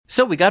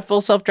So we got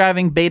Full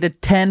Self-Driving Beta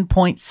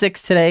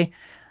 10.6 today,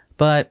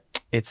 but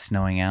it's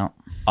snowing out.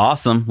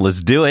 Awesome.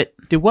 Let's do it.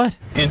 Do what?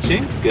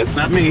 Inching. That's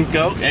not me.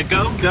 Go, and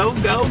go, go,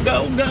 go,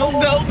 go, go,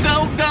 go,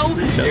 go, go.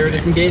 Here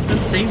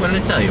disengagement. See, what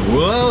did I tell you?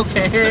 Whoa,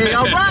 okay.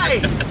 All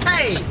right.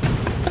 Hey.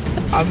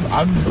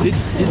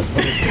 It's,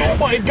 oh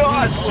my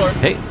God.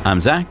 Hey, I'm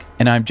Zach,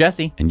 And I'm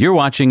Jesse. and you're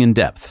watching In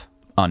Depth.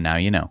 On Now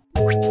You Know.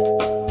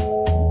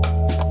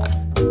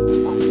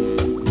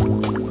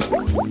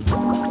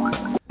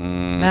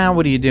 Now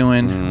what are you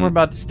doing? We're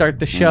about to start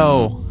the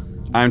show.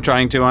 I'm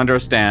trying to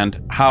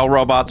understand how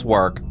robots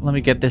work. Let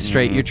me get this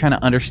straight. You're trying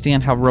to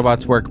understand how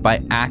robots work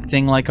by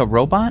acting like a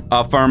robot?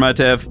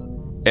 Affirmative.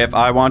 If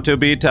I want to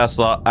be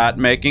Tesla at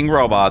making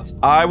robots,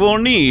 I will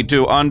need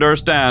to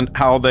understand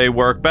how they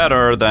work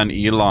better than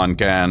Elon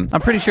can. I'm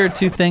pretty sure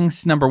two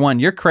things. Number one,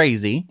 you're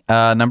crazy.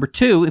 Number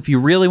two, if you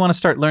really want to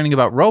start learning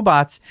about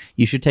robots,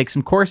 you should take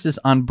some courses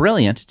on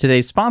Brilliant,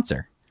 today's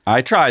sponsor.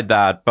 I tried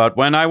that, but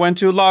when I went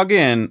to log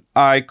in,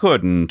 I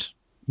couldn't.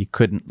 You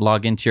couldn't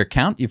log into your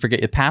account? You forget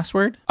your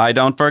password? I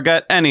don't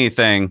forget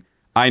anything.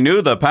 I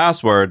knew the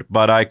password,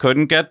 but I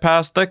couldn't get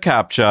past the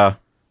CAPTCHA.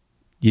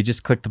 You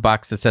just click the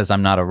box that says,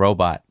 I'm not a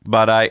robot.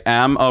 But I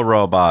am a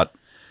robot.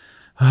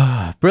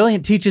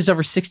 Brilliant teaches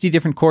over 60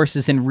 different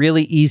courses in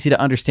really easy to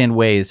understand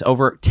ways.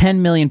 Over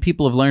 10 million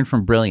people have learned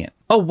from Brilliant.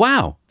 Oh,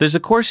 wow. There's a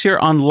course here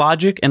on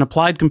logic and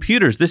applied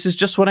computers. This is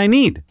just what I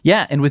need.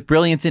 Yeah, and with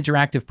Brilliant's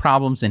interactive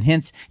problems and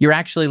hints, you're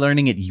actually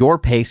learning at your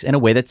pace in a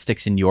way that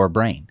sticks in your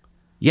brain.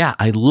 Yeah,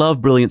 I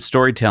love Brilliant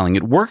storytelling.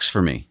 It works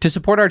for me. To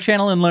support our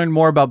channel and learn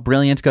more about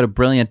Brilliant, go to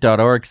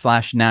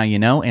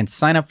brilliant.org/nowyouknow and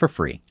sign up for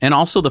free. And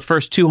also, the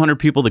first 200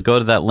 people that go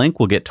to that link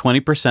will get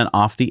 20%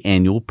 off the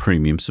annual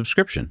premium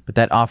subscription. But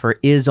that offer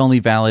is only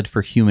valid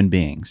for human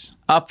beings.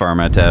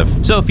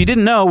 Affirmative. So if you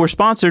didn't know, we're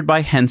sponsored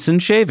by Henson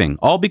Shaving,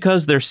 all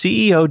because their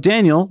CEO,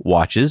 Daniel,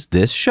 watches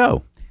this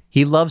show.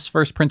 He loves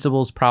first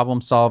principles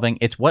problem solving.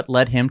 It's what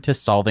led him to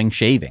solving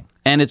shaving.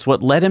 And it's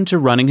what led him to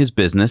running his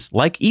business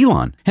like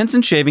Elon.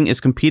 Henson Shaving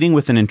is competing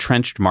with an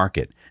entrenched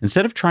market.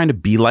 Instead of trying to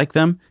be like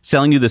them,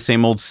 selling you the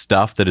same old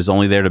stuff that is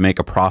only there to make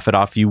a profit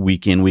off you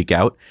week in, week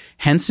out,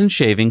 Henson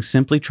Shaving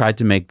simply tried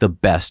to make the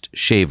best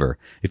shaver.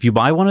 If you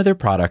buy one of their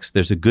products,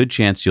 there's a good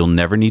chance you'll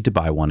never need to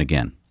buy one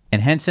again.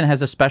 And Henson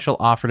has a special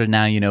offer to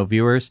Now You Know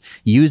viewers.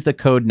 Use the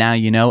code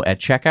NowYouKnow at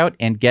checkout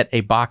and get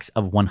a box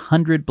of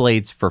 100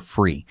 blades for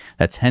free.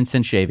 That's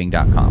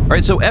hensonshaving.com. All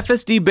right, so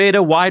FSD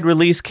Beta wide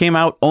release came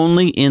out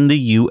only in the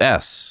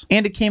US.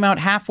 And it came out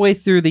halfway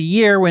through the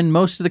year when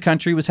most of the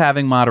country was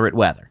having moderate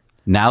weather.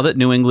 Now that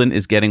New England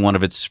is getting one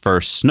of its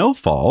first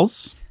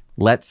snowfalls,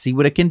 Let's see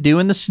what it can do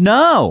in the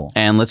snow.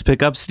 and let's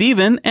pick up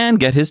Steven and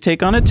get his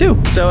take on it too.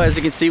 So as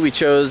you can see, we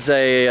chose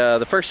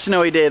the first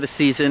snowy day of the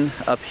season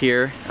up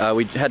here.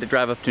 We had to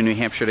drive up to New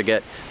Hampshire to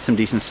get some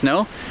decent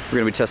snow. We're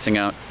going to be testing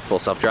out Full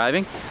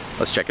Self-Driving.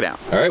 Let's check it out.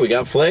 All right, we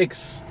got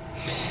flakes.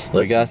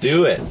 Let's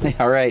do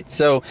it. All right,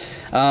 so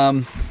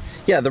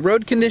yeah, the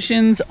road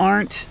conditions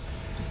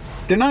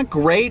they're not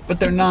great, but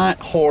they're not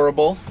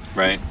horrible.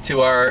 Right.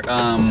 To our,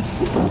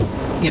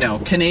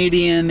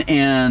 Canadian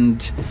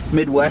and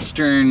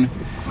Midwestern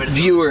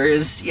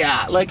viewers.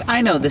 Yeah, like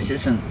I know this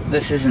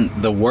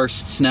isn't the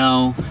worst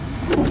snow.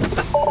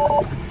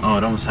 Oh,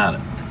 it almost had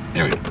it.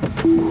 There we go.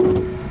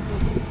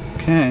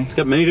 Okay. It's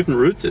got many different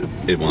routes it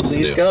wants to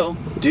do. Please go.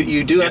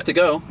 You do have to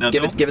go. No,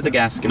 give it the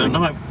gas.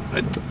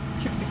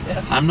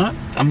 I'm not.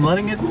 I'm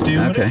letting it do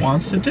what Okay. it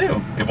wants to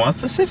do. It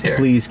wants to sit here.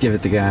 Please give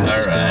it the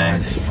gas. All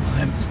right.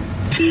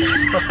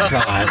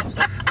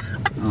 God.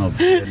 Oh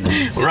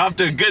goodness. We're off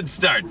to a good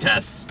start,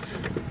 Tess.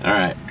 All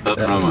right.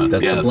 Oh,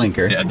 That's the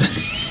blinker. Yeah.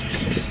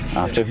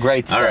 Off to a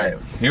great All start.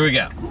 right. Here we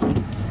go.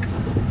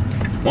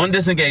 One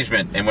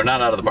disengagement, and we're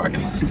not out of the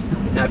parking lot.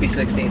 Happy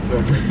 16th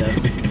birthday,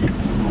 Tess.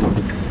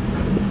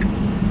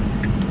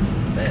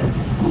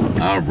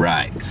 Man. All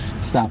right.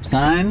 Stop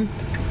sign.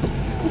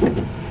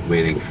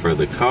 Waiting for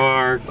the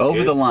car.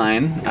 Over the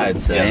line,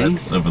 I'd say. Yeah,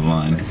 that's over the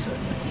line.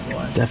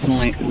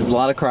 Definitely. There's a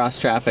lot of cross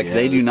traffic. Yeah,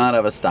 they do this not is-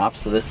 have a stop,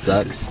 so this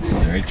sucks.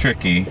 Very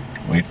tricky.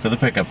 Wait for the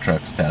pickup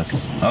trucks,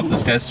 Tess. Oh,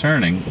 this guy's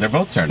turning. They're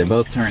both turning. They're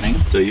both turning.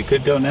 So you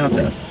could go now,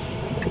 Tess.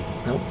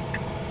 Nope.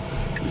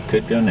 You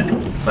could go now.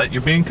 But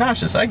you're being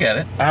cautious. I get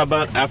it. How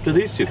about after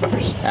these two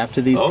cars?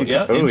 After these two.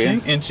 Yeah, Oh,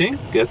 inching, inching.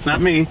 That's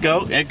not me.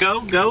 Go, go,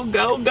 go,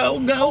 go, go, go,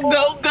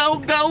 go, go,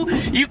 go.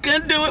 You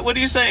can do it. What are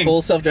you saying?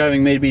 Full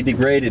self-driving may be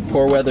degraded.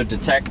 Poor weather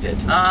detected.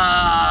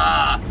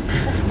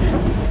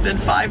 It's been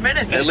 5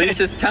 minutes. At least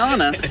it's telling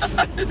us.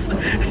 it's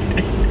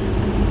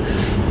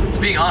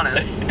being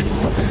honest.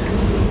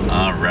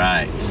 All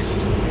right. It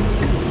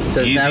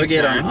says Easy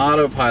navigate turn. on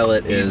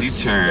autopilot is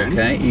Easy turn.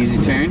 okay. Easy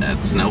turn.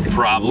 That's no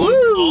problem.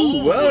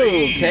 Woo! Whoa,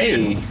 Holy.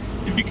 okay.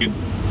 If you could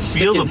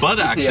feel the Sticking- butt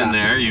action yeah.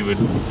 there, you would.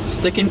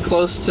 Sticking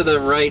close to the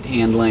right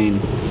hand lane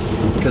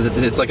because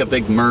it's like a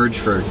big merge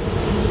for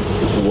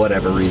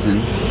whatever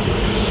reason.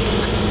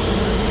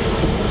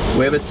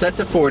 We have it set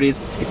to 40.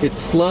 It's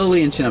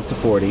slowly inching up to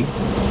 40.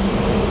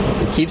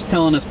 It keeps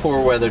telling us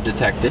poor weather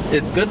detected.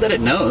 It's good that it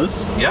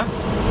knows. Yeah.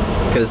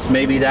 because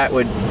maybe that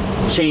would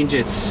change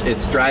its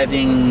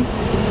driving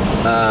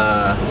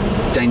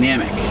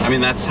dynamic. I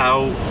mean, that's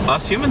how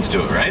us humans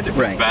do it, right? If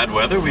Right. it's bad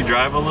weather, we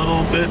drive a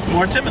little bit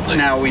more timidly.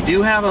 Now we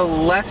do have a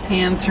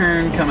left-hand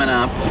turn coming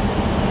up.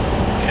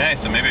 Okay,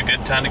 so maybe a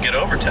good time to get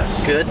over,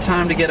 Tess. Good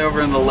time to get over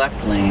in the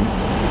left lane.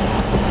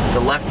 The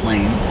left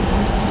lane.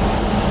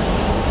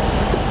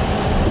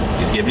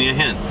 He's giving you a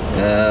hint.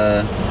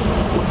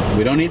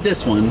 We don't need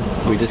this one.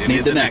 We just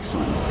need the next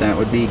one. That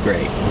would be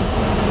great.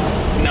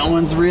 No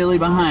one's really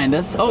behind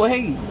us. Oh,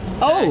 hey.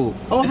 Oh,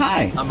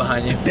 hi. I'm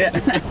behind you. Yeah.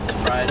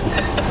 Surprise.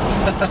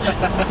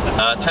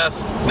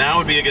 Tess, now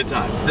would be a good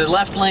time. The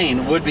left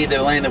lane would be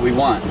the lane that we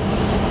want.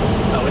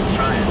 Oh, it's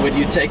trying. Would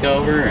you take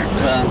over?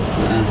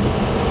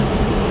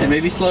 And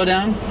maybe slow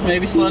down?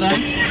 Maybe slow down?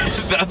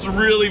 That's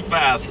really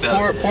fast,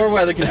 Tess. Poor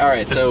weather. All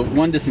right, so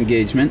one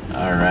disengagement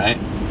All right.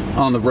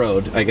 on the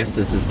road. I guess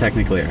this is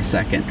technically our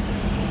second.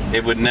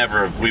 It would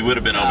never, we would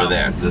have been over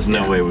there. There's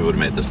no way we would have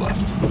made this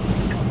left.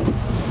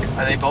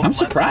 Are they both I'm left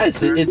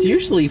surprised. or- It's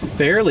usually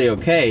fairly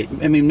okay.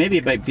 I mean, maybe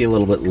it might be a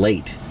little bit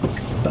late,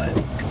 but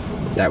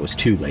that was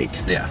too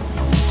late. Yeah.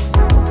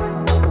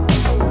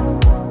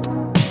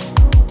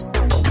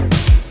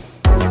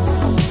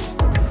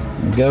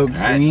 Go All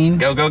right. green.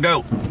 Go, go,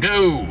 go.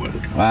 Go.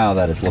 Wow,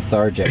 that is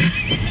lethargic.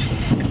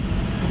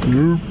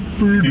 Woo.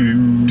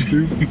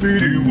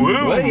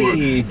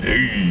 Way.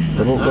 Hey.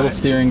 Little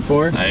steering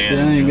force. I am.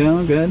 There you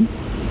go. Good.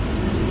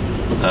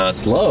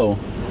 Slow.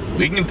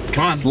 We can,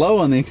 come on. Slow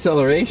on the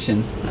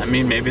acceleration. I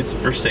mean, maybe it's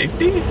for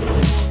safety.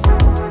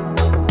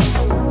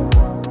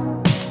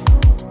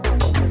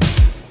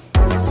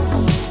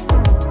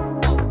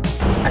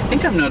 I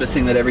think I'm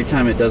noticing that every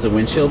time it does a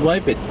windshield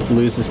wipe, it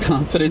loses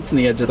confidence in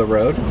the edge of the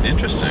road.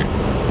 Interesting.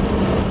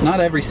 Not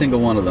every single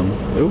one of them.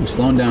 Ooh,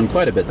 slowing down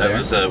quite a bit That there.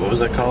 was, what was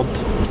that called?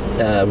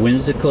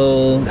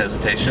 Whimsical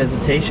Hesitation?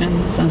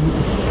 hesitation. Something.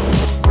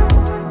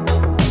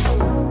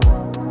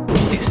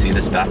 Do you see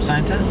the stop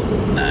sign, Tess?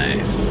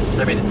 Nice.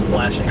 I mean, it's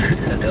flashing. It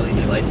has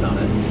LED lights on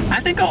it. I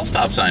think all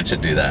stop signs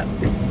should do that.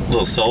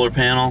 Little solar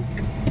panel,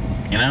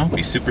 you know,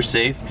 be super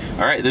safe.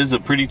 All right, this is a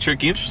pretty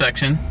tricky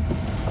intersection.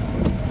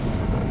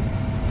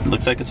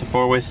 Looks like it's a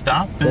four-way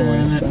stop. Four-way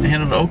and stop. It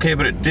handled okay,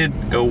 but it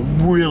did go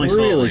really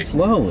slowly. Really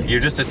slowly. You're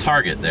just a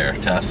target there,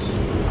 Tess.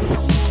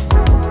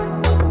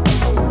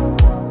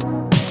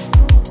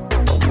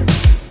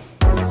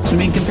 So, I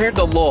mean, compared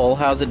to Lowell,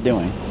 how's it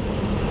doing?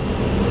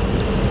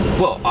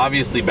 Well,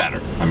 obviously better.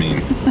 I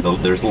mean,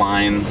 there's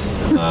lines.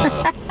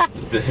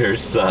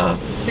 There's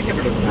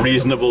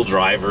reasonable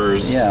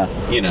drivers. Yeah.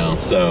 You know,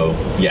 so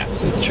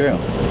yes, It's true.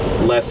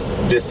 Less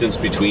distance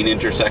between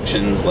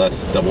intersections,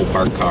 less double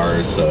park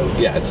cars. So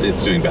yeah,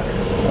 it's doing better.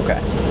 Okay.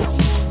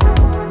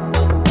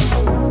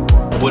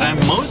 What I'm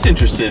most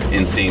interested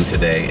in seeing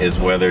today is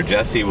whether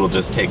Jesse will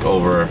just take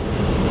over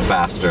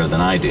faster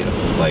than I do.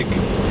 Like,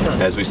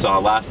 as we saw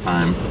last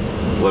time,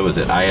 what was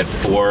it? I had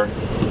 4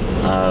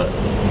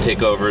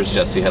 takeovers.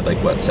 Jesse had like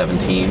what,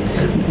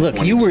 17? Look,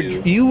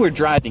 22? you were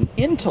driving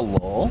into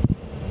Lowell,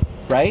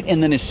 right?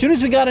 And then as soon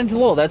as we got into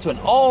Lowell, that's when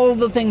all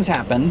the things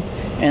happened.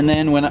 And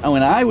then when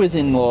I was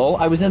in Lowell,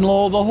 I was in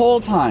Lowell the whole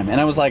time. And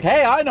I was like,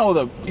 hey, I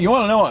know you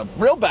want to know a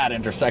real bad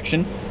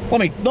intersection? Let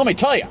me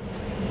tell you.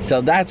 So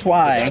that's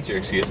why. So that's your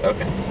excuse.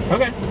 Okay.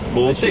 Okay.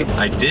 Well, we'll see.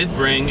 I did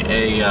bring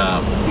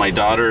my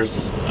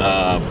daughter's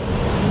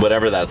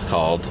whatever that's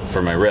called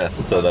for my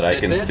wrist, so that I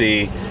can Fitbit?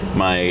 see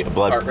my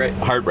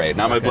Heart rate?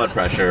 not my blood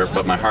pressure,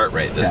 but my heart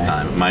rate this Okay.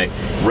 time. My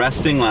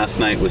resting last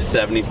night was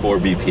 74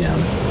 BPM,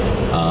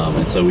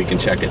 and so we can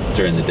check it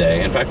during the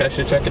day. In fact, I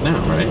should check it now,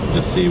 right?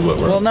 Just see what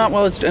we're. Well, not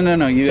while it's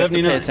no. You have to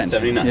pay 79, attention.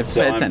 79. You have to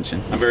So pay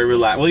attention. I'm very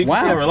relaxed. Well, you can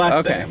see Wow, how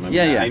relaxed okay. I am.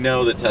 Yeah. I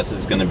know that Tess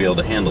is going to be able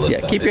to handle this Yeah,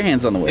 stuff. keep your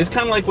hands on the wheel. It's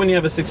kind of like when you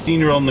have a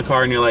 16-year-old in the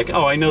car and you're like,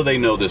 oh, I know they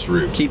know this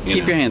route. Keep you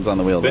know? your hands on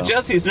the wheel, But though.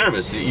 Jesse's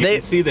nervous. You They-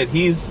 can see that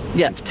he's.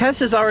 Yeah, Tess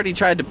has already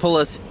tried to pull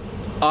us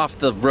off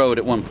the road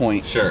at one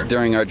point. Sure.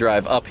 During our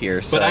drive up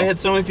here. So. But I had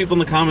so many people in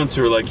the comments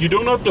who were like, you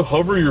don't have to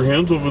hover your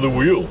hands over the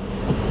wheel.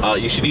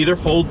 You should either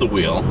hold the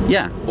wheel.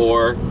 Yeah.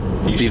 Or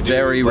you should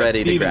very do what ready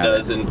to Steven grab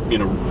does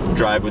and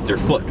drive with your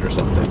foot or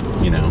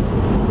something. You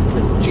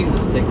know.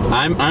 Jesus, take the.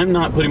 I'm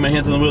not putting my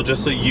hands on the wheel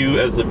just so you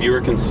as the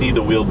viewer can see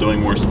the wheel doing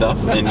more stuff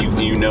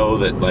and you know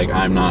that like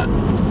I'm not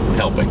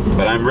helping.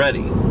 But I'm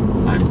ready.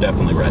 I'm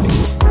definitely ready.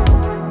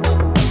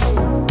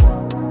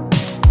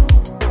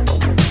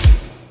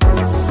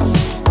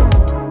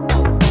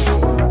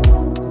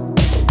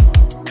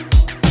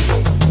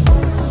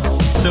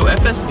 So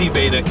FSD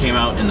Beta came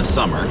out in the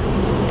summer,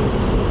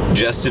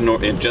 just in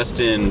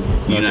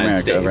United America,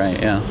 States, right,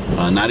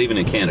 yeah. Not even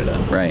in Canada,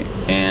 Right.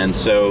 And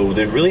so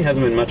there really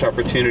hasn't been much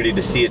opportunity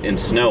to see it in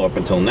snow up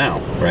until now,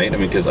 right? I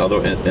mean, because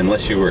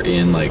unless you were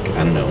in like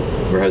I don't know,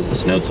 where has it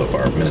snowed so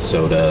far?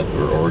 Minnesota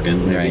or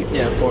Oregon, maybe? Right.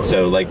 Yeah, Portland.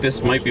 So like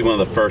this might be one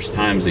of the first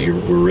times that we're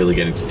really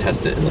getting to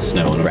test it in the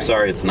snow, and I'm Right.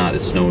 sorry it's not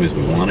as snowy as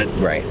we wanted.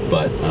 Right.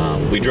 But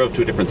we drove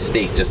to a different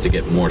state just to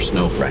get more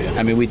snow for you.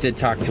 I mean, we did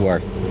talk to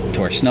our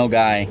snow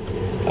guy,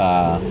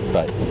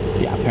 but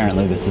yeah,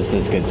 apparently this is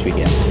as good as we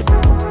get.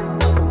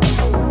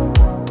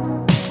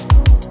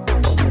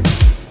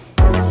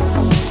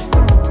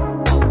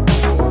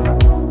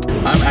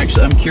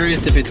 Actually, I'm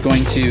curious if it's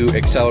going to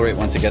accelerate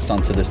once it gets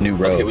onto this new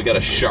road. Okay, we got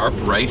a sharp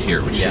right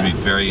here, which should be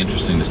very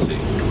interesting to see.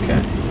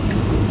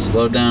 Okay.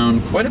 Slow down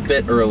quite a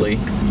bit early.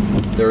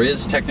 There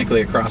is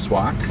technically a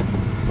crosswalk.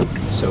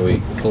 So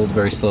we pulled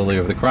very slowly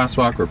over the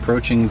crosswalk. We're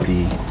approaching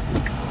the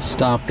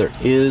stop. There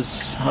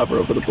is hover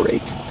over the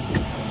brake.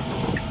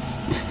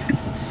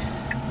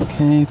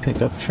 Okay,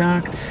 pickup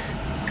truck.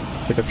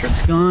 Pickup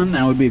truck's gone.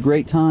 Now would be a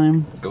great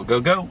time. Go,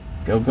 go, go.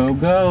 Go, go,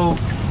 go.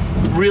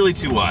 Really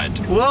too wide.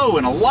 Whoa,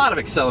 and a lot of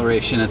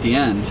acceleration at the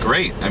end.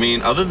 Great. I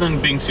mean, other than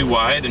being too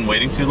wide and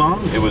waiting too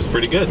long, it was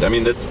pretty good. I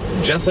mean, that's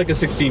just like a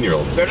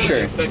 16-year-old. Better Sure.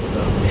 than I expected,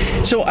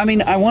 though. So, I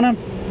mean, I want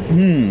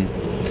to...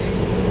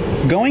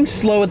 Going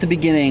slow at the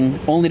beginning,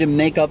 only to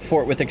make up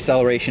for it with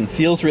acceleration,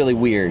 feels really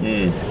weird.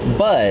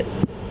 But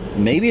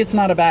maybe it's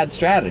not a bad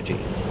strategy.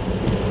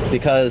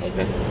 Because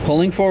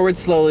pulling forward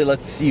slowly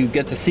lets you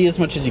get to see as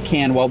much as you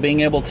can while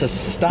being able to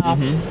stop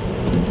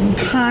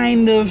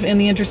kind of in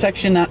the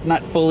intersection,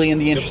 not fully in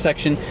the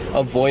intersection,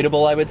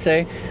 avoidable, I would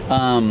say.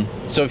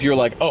 So if you're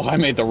like, oh, I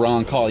made the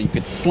wrong call, you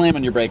could slam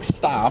on your brakes,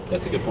 stop.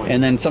 That's a good point.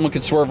 And then someone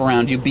could swerve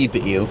around you, beep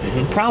at you,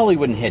 probably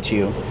wouldn't hit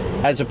you,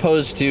 as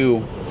opposed to,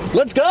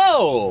 let's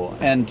go,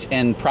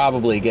 and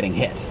probably getting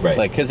hit. Right.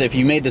 Like, because if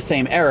you made the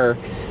same error,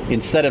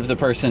 instead of the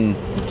person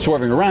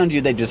swerving around you,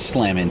 they just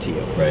slam into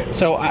you. Right.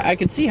 So I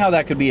can see how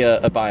that could be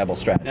a viable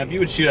strategy. Now, if you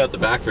would shoot out the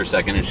back for a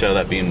second and show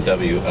that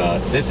BMW,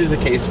 this is a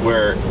case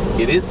where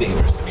it is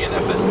dangerous to be an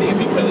FSD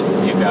because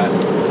you've got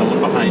someone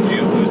behind you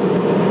who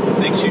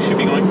thinks you should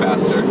be going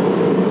faster,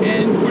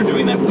 and we're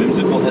doing that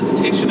whimsical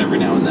hesitation every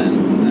now and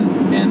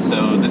then, and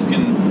so this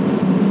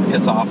can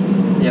piss off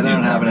Yeah, they're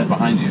not having drivers it.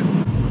 behind you.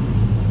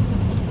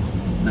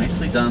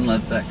 Nicely done.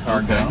 Let that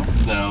car go.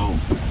 So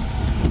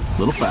a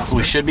little faster.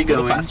 We should be A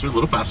little going. faster, a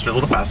little faster, a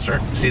little faster.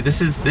 See,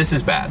 this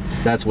is bad.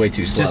 That's way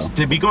too slow. Just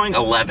to be going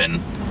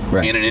 11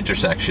 Right. in an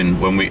intersection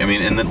when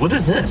and then what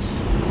is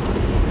this?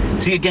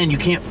 See, again, you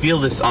can't feel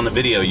this on the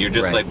video. You're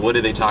just Right. like, what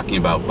are they talking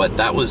about? But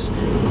that was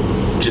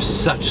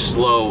just such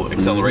slow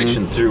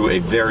acceleration through a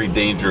very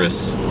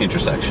dangerous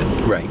intersection.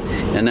 Right.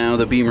 And now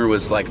the Beamer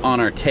was like on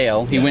our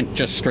tail. He Yeah. went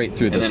just straight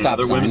through And the then stop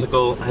another sign.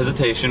 whimsical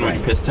hesitation, which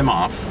Right. pissed him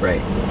off.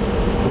 Right.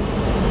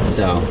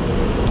 So,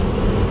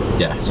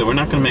 Yeah, so we're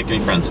not going to make any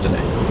friends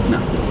today. no.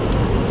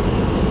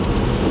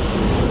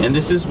 And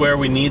this is where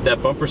we need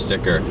that bumper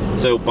sticker.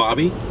 So,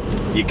 Bobby,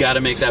 you got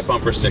to make that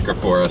bumper sticker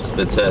for us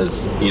that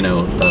says,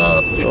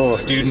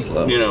 it's too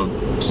slow.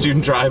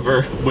 student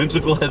driver,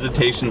 whimsical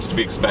hesitations to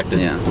be expected.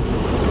 Yeah.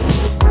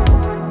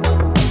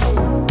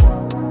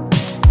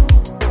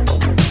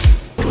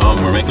 Oh,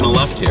 and we're making a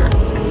left here.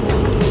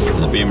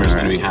 And the Beamer's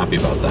going to be happy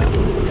about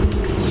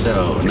that.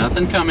 So,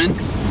 nothing coming.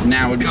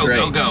 Now would be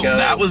great. Go.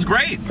 That was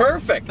great.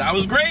 perfect. That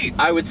was great.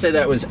 I would say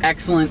that was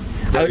excellent.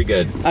 Very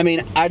good. I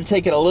mean, I'd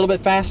take it a little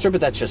bit faster,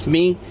 but that's just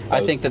me.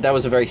 I think that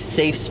was a very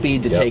safe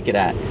speed to Yep. take it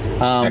at.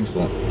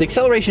 Excellent. The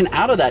acceleration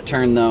out of that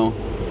turn, though,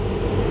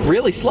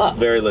 really slow.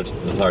 Very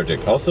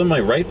lethargic. Also, my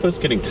right foot's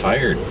getting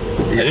tired.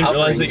 I didn't realize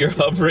hovering. that you're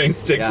hovering.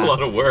 It takes a Yeah.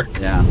 lot of work.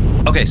 Yeah.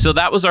 Okay, so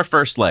that was our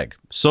first leg.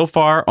 So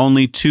far,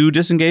 only 2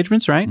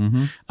 disengagements, right?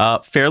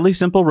 Fairly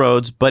simple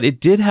roads, but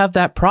it did have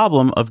that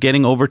problem of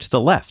getting over to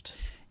the left.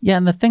 Yeah,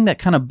 and the thing that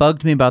kind of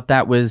bugged me about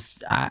that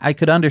was I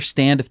could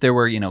understand if there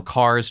were,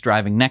 cars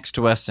driving next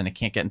to us and it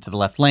can't get into the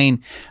left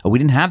lane. We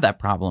didn't have that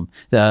problem.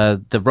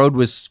 The road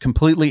was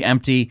completely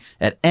empty.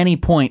 At any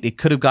point, it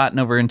could have gotten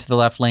over into the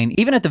left lane,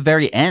 even at the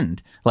very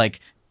end.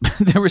 Like,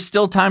 there was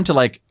still time to,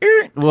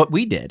 what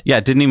we did. Yeah,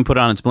 it didn't even put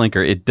on its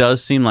blinker. It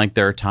does seem like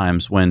there are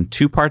times when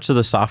 2 parts of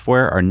the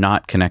software are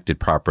not connected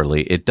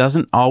properly. It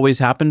doesn't always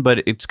happen,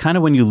 but it's kind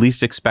of when you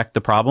least expect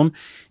the problem.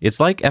 It's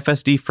like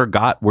FSD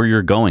forgot where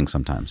you're going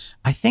sometimes.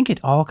 I think it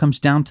all comes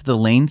down to the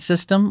lane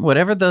system.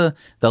 Whatever the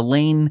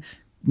lane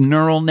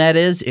neural net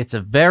is, it's a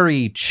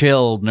very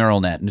chill neural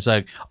net. And it's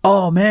like,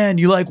 oh man,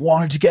 you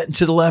wanted to get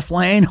into the left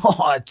lane?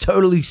 Oh, it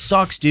totally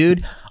sucks,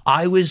 dude.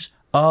 I was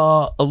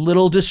a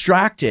little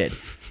distracted.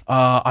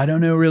 I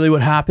don't know really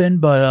what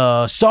happened,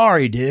 but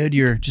sorry, dude.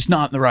 You're just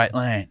not in the right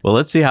lane. Well,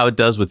 let's see how it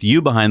does with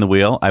you behind the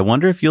wheel. I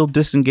wonder if you'll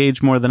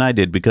disengage more than I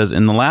did, because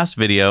in the last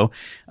video,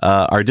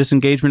 our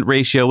disengagement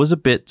ratio was a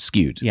bit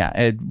skewed. Yeah,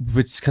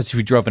 it's because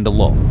we drove into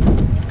Lowell.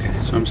 Okay,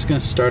 so I'm just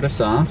going to start us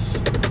off.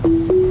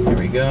 There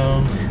we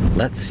go.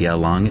 Let's see how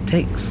long it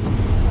takes.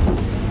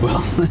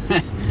 Well,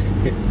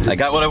 I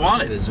got what I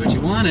wanted. That is what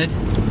you wanted.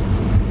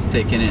 It's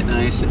taking it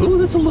nice. Ooh,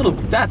 that was a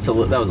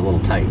little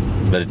tight.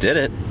 But it did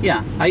it.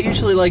 Yeah, I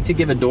usually like to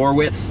give a door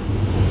width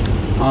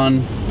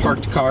on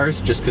parked cars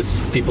just because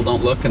people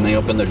don't look and they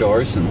open their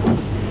doors, and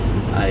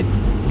I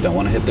don't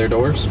want to hit their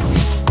doors.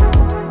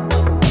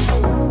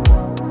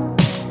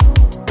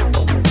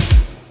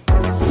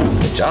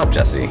 Good job,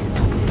 Jesse.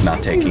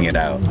 Not taking it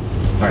out.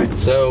 All right,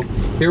 so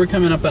here we're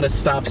coming up at a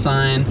stop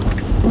sign.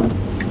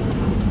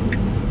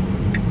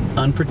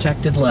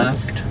 Unprotected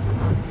left.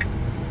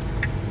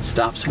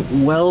 Stops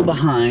well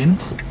behind.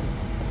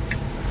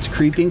 It's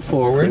creeping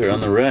forward. Clear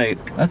on the right.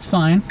 That's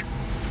fine.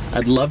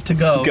 I'd love to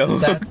go. Go,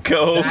 That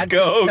go, could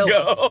go,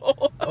 kill us.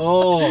 go.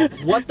 Oh,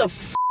 what the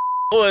f***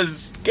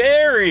 was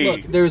scary.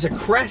 Look, there's a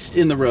crest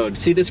in the road.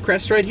 See this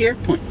crest right here?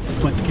 Point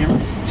the camera.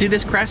 See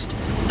this crest?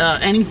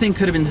 Anything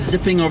could have been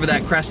zipping over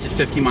that crest at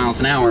 50 miles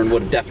an hour and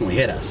would have definitely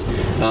hit us.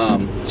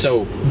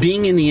 So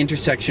being in the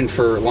intersection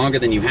for longer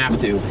than you have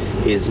to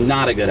is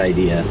not a good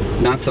idea.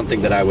 Not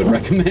something that I would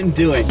recommend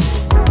doing.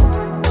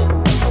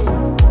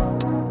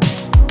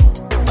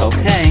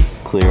 Okay,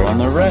 Clear on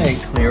the right.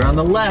 clear on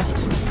the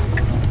left.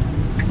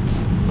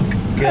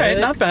 Good. All right,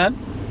 not bad.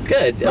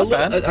 Good. Not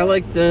bad. I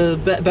like the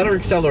better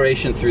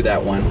acceleration through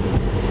that one.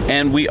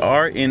 And we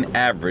are in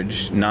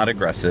average, not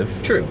aggressive.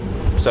 True.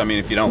 So, I mean,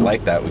 if you don't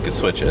like that, we could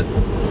switch it.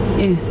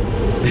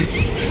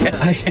 Yeah.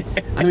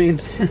 I mean,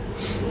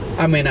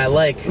 I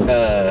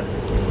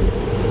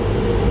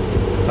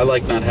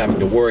like not having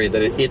to worry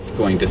that it's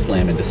going to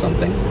slam into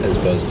something, as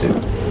opposed to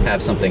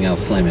have something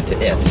else slam into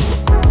it.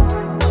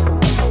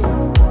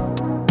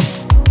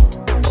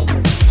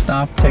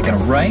 Stop, taking a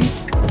right.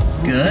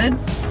 Good.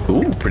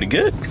 Ooh, pretty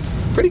good.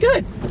 Pretty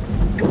good.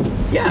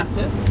 Yeah.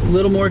 A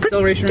little more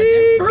acceleration right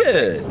there.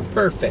 Pretty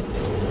Perfect.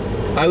 Perfect.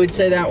 I would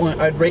say that one,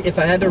 I'd rate, if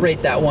I had to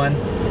rate that one,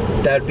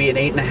 that would be an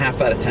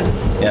 8.5 out of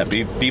 10. Yeah,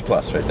 B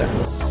plus right there.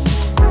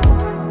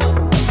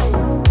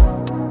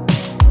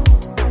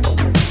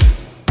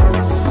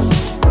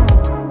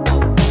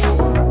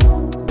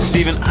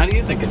 Steven, how do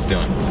you think it's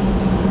doing?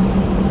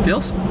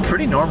 Feels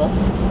pretty normal,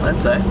 I'd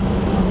say.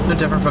 No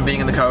different from being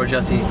in the car with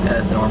Jesse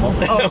as normal.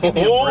 Oh, give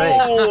me a break.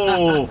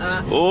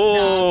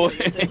 Oh, No,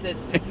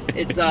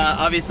 it's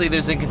obviously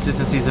there's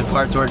inconsistencies in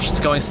parts where it's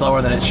just going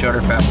slower than it should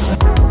or faster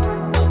than.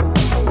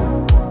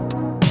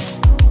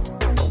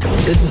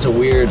 This is a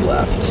weird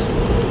left.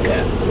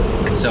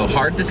 Yeah. So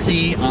hard to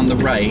see on the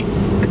right.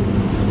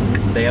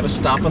 They have a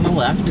stop on the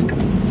left.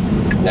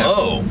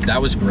 Whoa.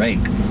 That was great.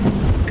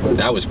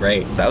 That was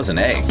great. That was an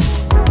A.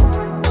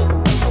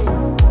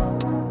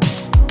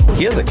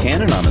 He has a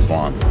cannon on his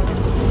lawn.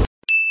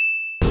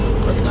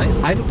 That's nice.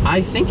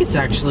 I think it's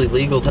actually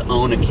legal to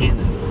own a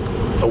cannon.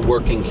 A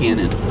working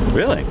cannon.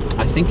 Really?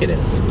 I think it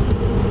is.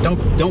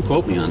 Don't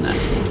quote me on that.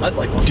 I'd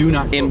like one. Do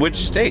not In quote which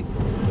state?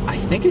 I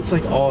think it's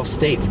like all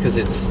states because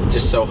it's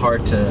just so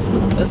hard to.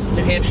 This is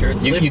New Hampshire.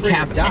 It's live You free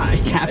cap or die.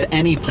 It's-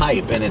 any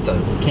pipe and it's a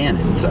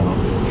cannon, so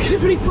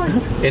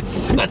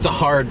that's a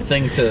hard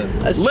thing to.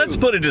 That's Let's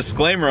true. put a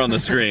disclaimer on the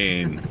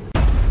screen.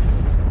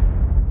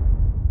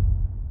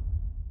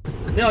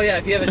 No, yeah.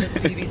 If you have a just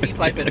PVC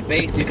pipe and a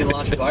base, you can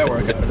launch a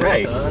firework out of it.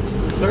 Right.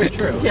 So it's very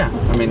true. Yeah,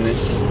 I mean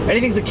it's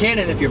Anything's a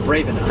cannon if you're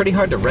brave enough. pretty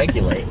hard to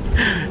regulate.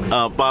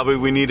 Bobby,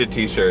 we need a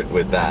t-shirt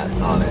with that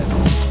on it.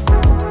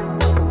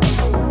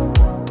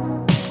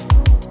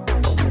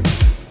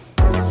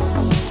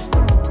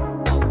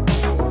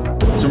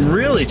 Some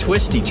really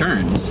twisty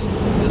turns.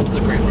 This is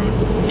a great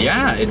road.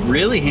 Yeah, it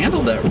really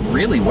handled that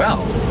really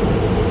well.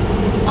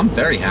 I'm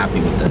very happy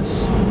with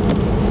this.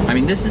 I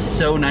mean, this is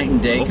so night and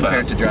day Little compared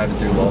fast. to driving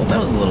through Lowell. That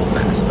was a little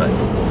fast, but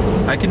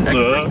I can.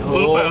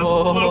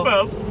 Little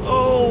fast.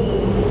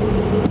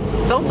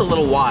 Oh. Felt a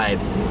little wide.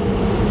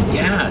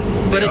 Yeah,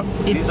 But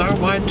these are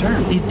wide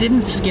turns. It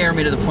didn't scare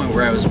me to the point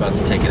where I was about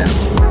to take it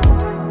out.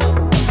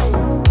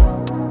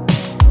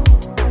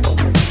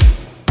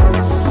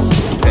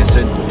 Okay, so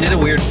it did a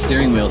weird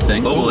steering wheel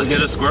thing. Oh, will it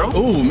hit a squirrel?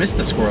 Ooh, missed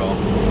the squirrel.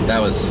 That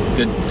was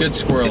good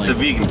squirreling. It's a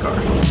vegan car.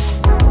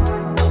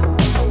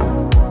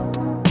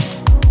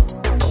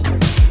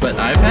 But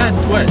I've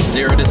had,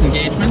 0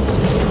 disengagements?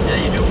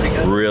 Yeah, you do pretty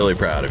good. Really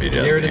proud of you,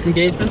 Jesse. 0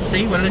 disengagements?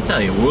 See, what did I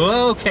tell you?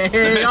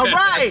 Okay, all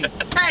right.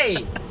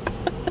 Hey.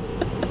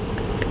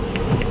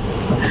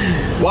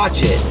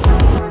 Watch it.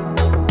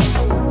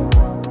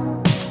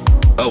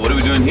 Oh, what are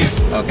we doing here?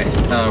 Okay,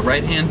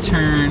 right-hand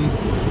turn,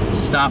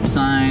 stop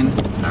sign.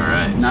 All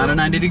right. Not a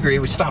 90 degree.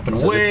 We're stopping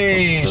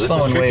way, So this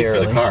slowing is tricky way for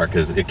the early. car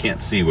because it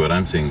can't see what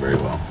I'm seeing very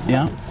well.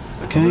 Yeah.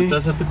 It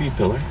does have the B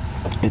pillar.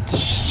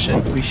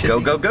 We should. Go,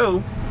 go,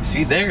 go.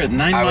 See there,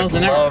 9 I miles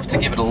would an hour. love to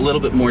give it a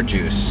little bit more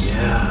juice.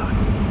 Yeah.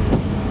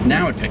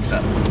 Now it picks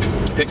up.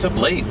 Picks up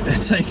late.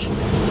 It's like,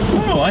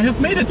 oh, I have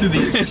made it through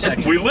the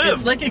intersection. We live.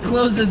 It's like it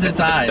closes its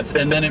eyes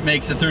and then it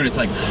makes it through and it's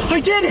like, I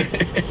did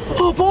it!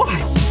 Oh boy!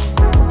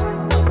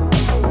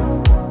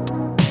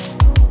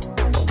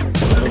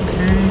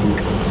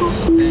 Okay.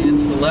 Stand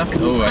to the left.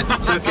 Oh, I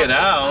Took it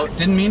out.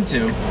 didn't mean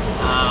to.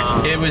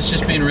 It was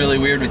just being really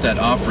weird with that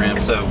off ramp.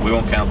 So we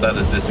won't count that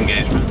as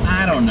disengagement?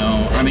 I don't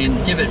know. I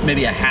mean, give it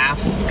maybe a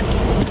half.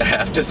 A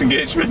half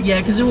disengagement? Yeah,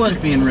 because it was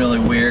being really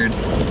weird.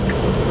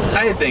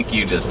 I think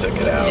you just took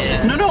it out.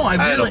 Yeah. No, I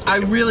don't really, I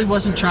think it- really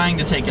wasn't trying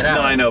to take it out.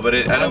 No, I know, but I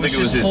I don't was think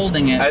it was just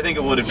holding it. I think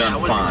it would have Yeah, I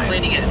done wasn't fine.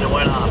 cleaning it and it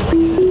went off.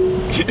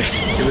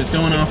 It was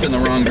going off in the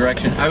wrong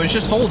direction. I was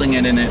just holding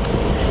it in it.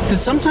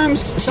 Because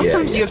sometimes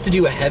Yeah. you have to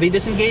do a heavy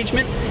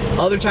disengagement.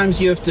 Other times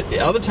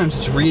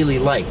it's really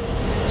light.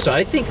 So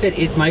I think that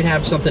it might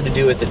have something to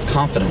do with its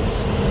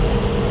confidence.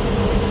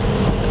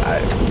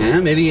 Yeah,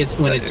 maybe it's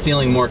when it's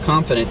feeling more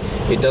confident,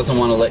 it doesn't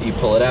want to let you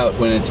pull it out.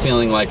 When it's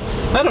feeling like,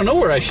 I don't know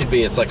where I should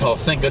be, it's like, oh,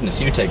 thank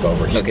goodness you take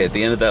over. Okay, at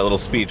the end of that little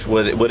speech,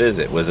 what is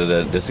it? Was it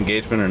a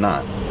disengagement or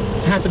not?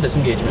 Half a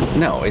disengagement.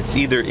 No, it's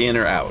either in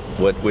or out.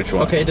 Which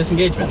one? Okay,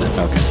 disengagement then.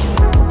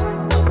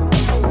 Okay.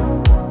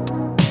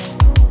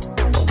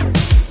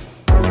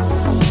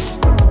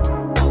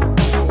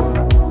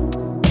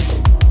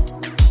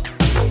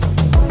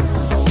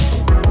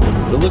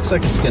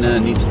 looks like it's gonna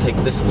need to take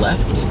this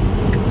left.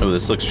 Oh,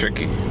 this looks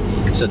tricky.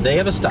 So they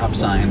have a stop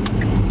sign.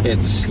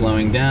 It's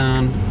slowing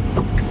down.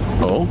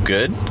 Oh,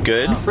 good.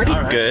 Pretty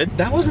good.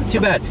 That wasn't too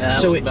bad. Yeah,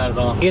 that so wasn't bad at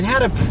all. It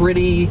had a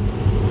pretty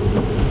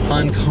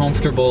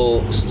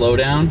uncomfortable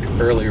slowdown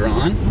earlier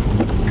on.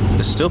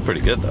 It's still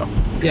pretty good though.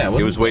 Yeah,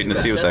 He was waiting to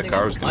see what that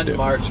car was going to do.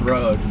 Unmarked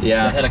road.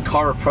 Yeah. That had a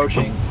car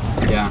approaching.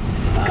 Yeah.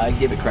 I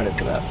give it credit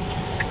for that.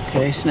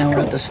 Okay, so now we're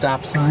at the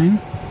stop sign.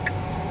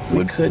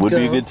 Would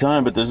be a good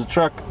time, but there's a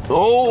truck.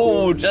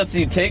 Oh,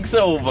 Jesse takes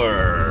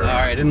over.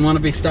 Sorry, I didn't want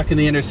to be stuck in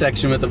the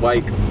intersection with the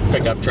white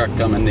pickup truck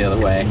coming the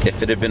other way.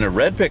 If it had been a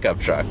red pickup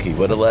truck, he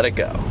would have let it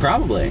go.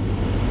 Probably.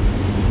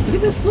 Look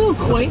at this little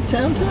quaint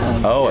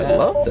downtown. Oh, I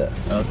love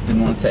this. Oh,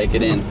 didn't want to take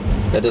it in.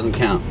 That doesn't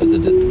count.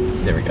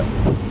 There we go.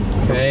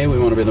 Okay, we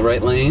want to be in the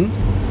right lane.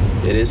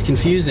 It is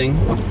confusing.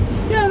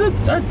 Yeah,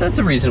 that's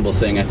a reasonable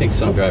thing. I think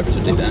some drivers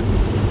would do that.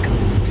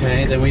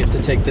 Okay, then we have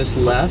to take this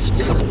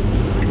left.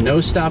 No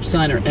stop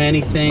sign or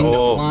anything.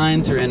 No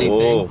lines or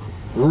anything.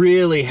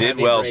 Really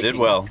heavy braking. Did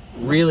well.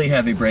 Really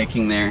heavy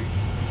braking there.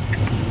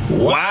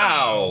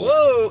 Wow.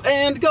 Whoa,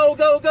 and go,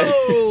 go,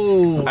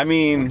 go. I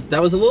mean,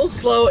 that was a little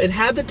slow. It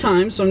had the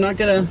time, so I'm not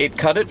gonna... It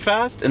cut it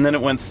fast, and then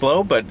it went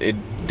slow, but it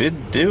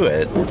did do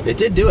it. It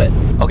did do it.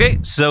 Okay,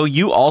 so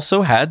you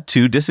also had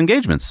 2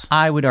 disengagements.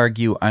 I would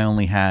argue I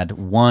only had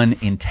 1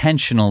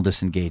 intentional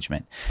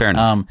disengagement. Fair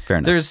enough. Fair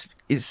enough.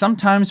 There's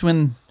sometimes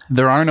when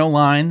there are no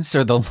lines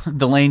or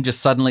the lane just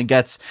suddenly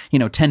gets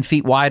 10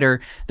 feet wider,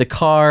 the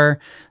car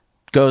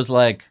goes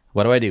like,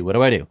 what do I do? What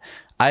do I do?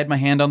 I had my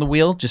hand on the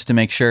wheel just to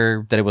make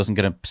sure that it wasn't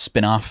going to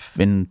spin off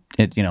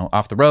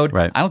off the road.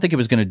 Right. I don't think it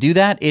was going to do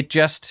that. It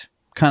just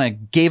kind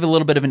of gave a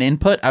little bit of an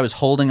input. I was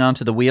holding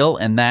onto the wheel,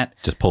 and that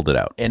Just pulled it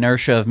out.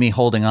 inertia of me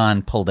holding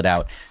on pulled it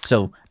out.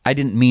 So I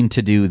didn't mean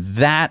to do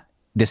that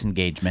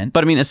disengagement.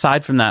 But I mean,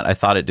 aside from that, I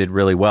thought it did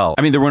really well.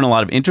 I mean, there weren't a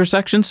lot of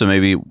intersections, so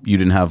maybe you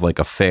didn't have like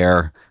a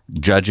fair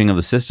judging of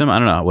the system. I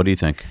don't know. What do you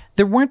think?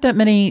 There weren't that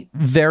many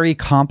very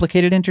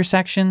complicated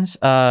intersections,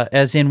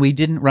 as in we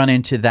didn't run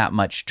into that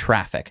much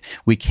traffic.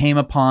 We came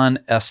upon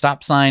a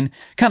stop sign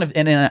kind of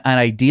in an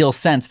ideal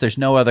sense. There's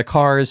no other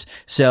cars,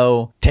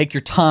 so take your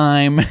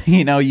time.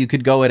 You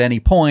could go at any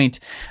point.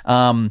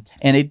 And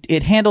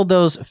it handled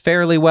those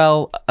fairly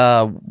well.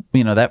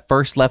 That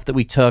first left that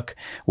we took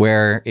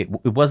where it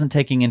wasn't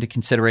taking into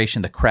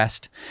consideration the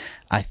crest,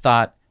 I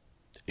thought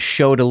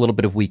showed a little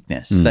bit of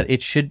weakness, that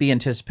it should be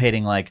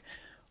anticipating like,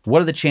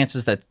 what are the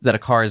chances that a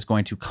car is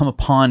going to come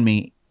upon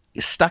me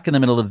stuck in the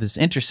middle of this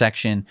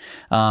intersection,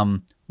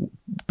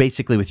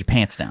 basically with your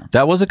pants down.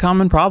 That was a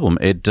common problem.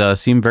 It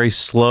seemed very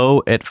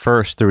slow at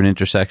first through an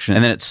intersection,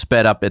 and then it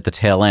sped up at the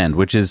tail end,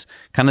 which is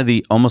kind of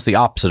almost the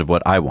opposite of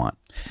what I want.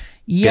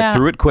 Yeah. Get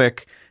through it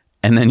quick,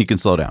 and then you can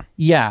slow down.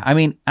 Yeah, I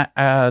mean,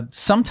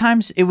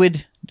 sometimes it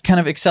would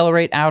kind of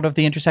accelerate out of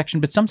the intersection,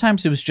 but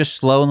sometimes it was just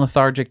slow and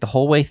lethargic the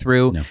whole way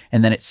through,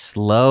 and then it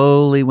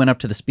slowly went up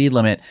to the speed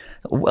limit.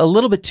 A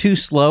little bit too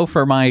slow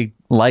for my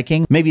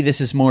liking. Maybe this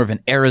is more of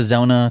an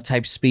Arizona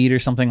type speed or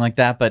something like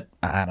that, but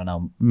I don't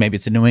know. Maybe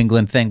it's a New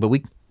England thing, but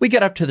we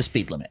get up to the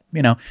speed limit,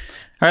 All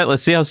right,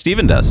 let's see how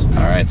Steven does.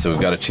 All right, so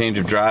we've got a change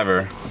of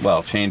driver.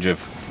 Well, change of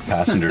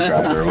passenger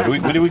driver.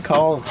 What do we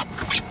call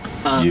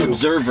you?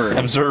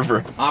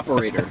 Observer.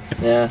 Operator.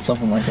 Yeah,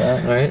 something like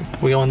that,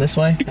 right? We going this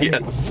way?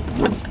 Yes.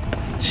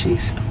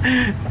 Jeez.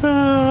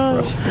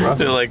 Rough.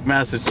 They're like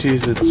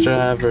Massachusetts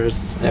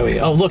drivers. There we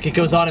go. Oh, look, it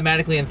goes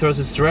automatically and throws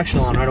its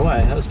directional on right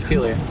away. That was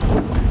peculiar.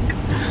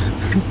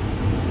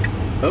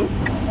 Oh,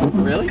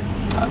 really?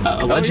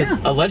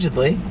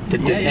 Allegedly.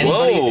 Did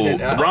Whoa,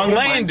 anybody... wrong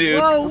lane, dude.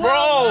 Whoa, Bro,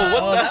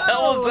 what the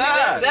hell was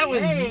that?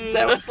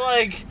 That was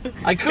like,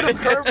 I could have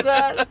curbed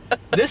that.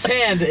 This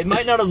hand, it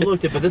might not have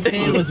looked it, but this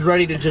hand was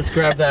ready to just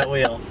grab that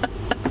wheel.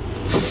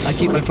 I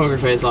keep my poker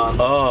face on.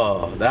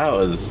 Oh, that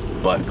was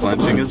butt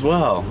clenching as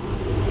well.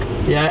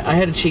 Yeah, I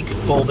had a cheek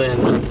fold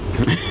in.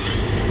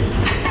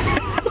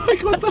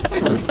 Like, what the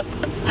heck?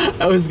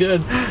 That was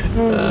good.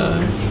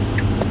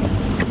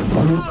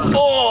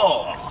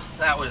 Oh!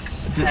 That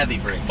was heavy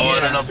braking. Oh,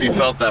 I don't know if you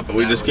felt that, but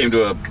we just came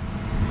to a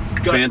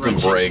phantom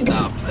break.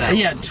 Stop.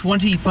 Yeah,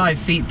 25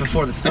 feet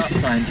before the stop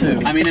sign,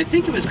 too. I mean, I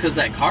think it was because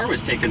that car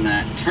was taking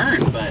that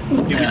turn, but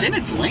it was in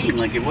its lane.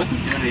 Like, it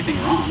wasn't doing anything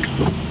wrong.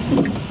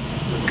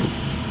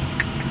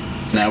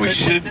 So now we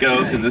should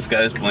go because this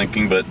guy's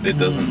blinking, but it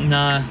doesn't.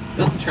 Nah.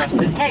 Doesn't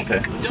trust it. Hey,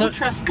 Okay. don't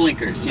trust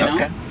blinkers, you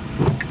know?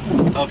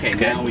 Okay,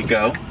 now we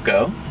go.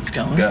 It's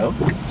going. Go.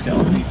 It's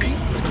going.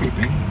 It's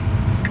creeping.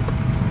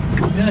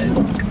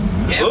 Good.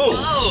 Yeah, Ooh,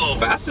 whoa.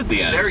 fast at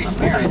the end. Very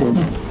spirited.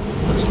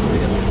 Touch the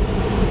wheel.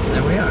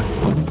 There we are.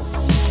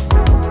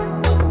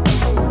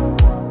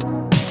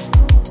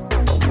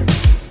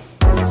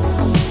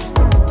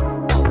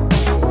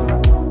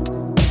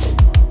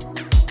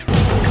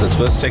 So it's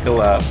supposed to take a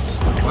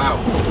left. Wow.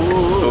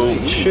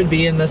 Oh. Should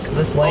be in this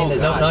lane. Oh,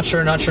 No, God. not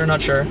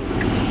sure.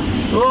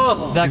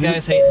 Oh. That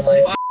guy's hating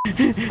life.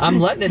 I'm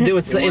letting it do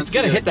its thing. It's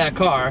gonna hit that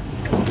car.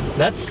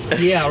 That's,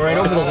 yeah, right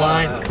over the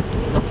line.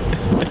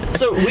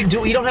 So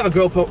you don't have a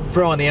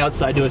GoPro on the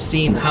outside to have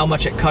seen how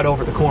much it cut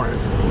over the corner.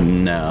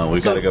 No,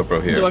 we got to go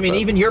pro here. So I mean, but-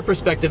 even your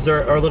perspectives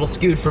are a little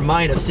skewed from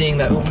mine of seeing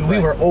that we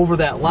were over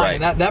that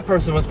line. Right. That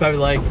person was probably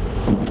like,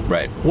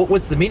 Right.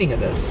 what's the meaning of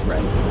this?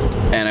 Right.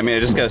 And I mean, I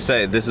just got to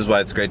say, this is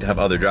why it's great to have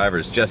other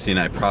drivers. Jesse and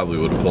I probably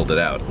would have pulled it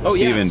out. Oh,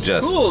 yeah. Steven It's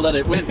just. cool that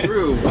it went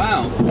through.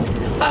 Wow.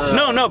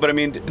 No, but I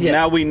mean, Yeah.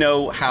 now we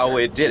know how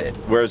it did it.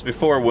 Whereas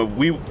before, when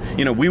we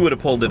would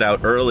have pulled it out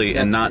early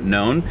and not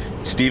known.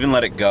 Steven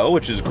let it go,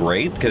 which is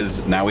great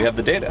because now we have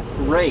the data.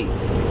 Great.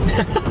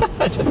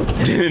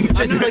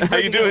 Just like How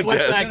you bringing a doing, sweat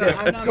Jess? back.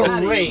 I'm not mad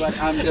at you, Great.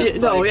 but I'm just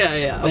No, like,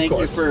 yeah, of Thank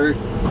course. you for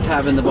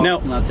having the balls No.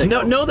 to not take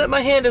over. Know that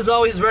my hand is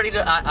always ready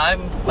to.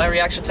 My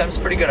reaction time is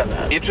pretty good on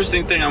that.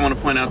 Interesting thing I want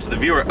to point out to the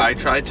viewer, I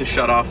tried to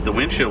shut off the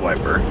windshield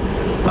wiper,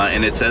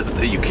 and it says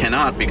that you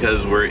cannot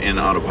because we're in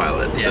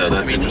autopilot. So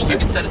that's I mean, interesting. You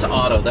can set it to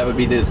auto. That would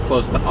be as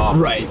close to off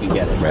as Right. you can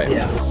get it. Right.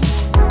 Yeah.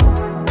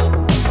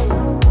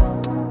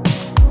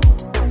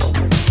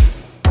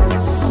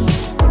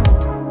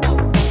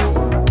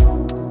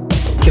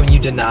 Can you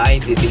deny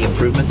the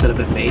improvements that have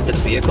been made to the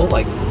vehicle?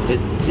 Like,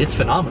 it's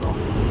phenomenal.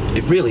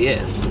 It really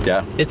is.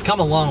 Yeah. It's come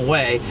a long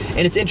way, and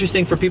it's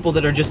interesting for people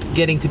that are just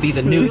getting to be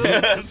the new.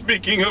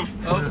 Speaking of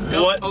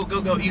Go, what? Oh,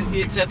 go.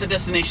 It's at the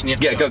destination. You have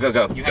to Yeah,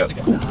 go. You have to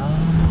go.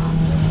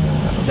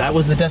 That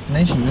was the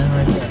destination, then,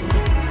 right there.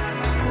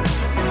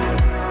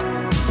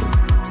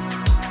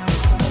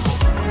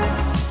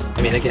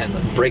 I mean, again,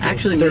 braking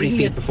Actually, 30 maybe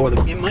feet before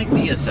the. It might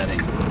be a setting.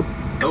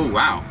 Oh,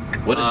 wow.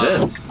 What is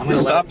this? I'm The gonna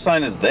stop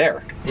sign is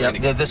there. Yeah,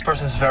 this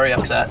person's very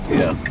upset.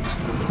 Yeah.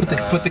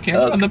 Put the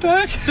camera on the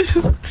back.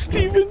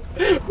 Steven,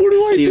 what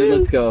do I Steven, do?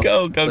 let's go.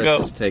 Go. Let's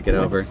just take it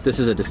over. This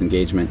is a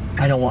disengagement.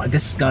 I don't want.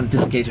 This is not a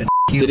disengagement.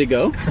 You. Did it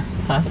go?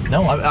 Huh?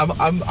 No,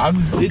 I'm.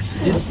 It's.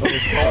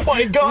 Oh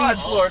my God!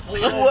 Please, Lord,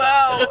 please.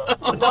 Wow!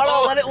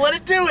 No, let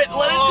it do it.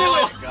 Let it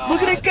do it. God.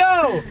 Look at it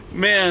go.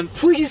 Man,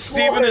 Please,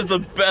 Steven Lord. is the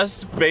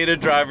best beta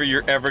driver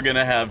you're ever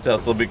gonna have,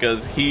 Tesla,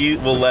 because he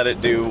will let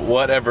it do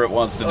whatever it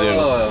wants to do.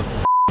 Oh,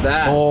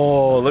 that.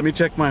 Oh, let me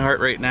check my heart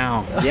rate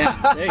now. Yeah,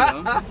 there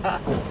you go.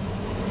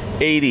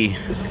 80.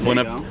 Went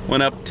you up go.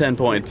 went up 10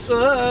 points.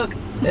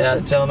 Yeah,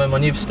 gentlemen,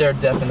 when you've stared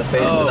death in the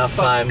face Oh, enough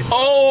fuck. times.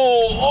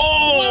 Oh!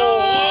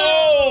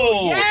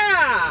 Yeah!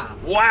 I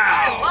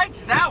Wow!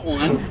 liked that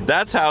one.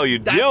 That's how you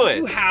That's do what it.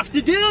 you have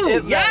to do.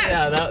 Yes.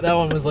 Yes. Yeah, that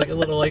one was like a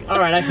little like. All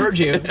right, I heard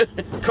you.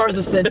 Car's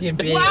a sentient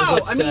being. Wow. I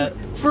was I upset.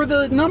 mean, for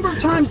the number of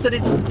times that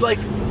it's like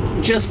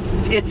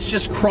it's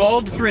just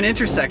crawled through an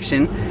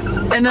intersection,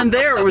 and then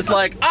there it was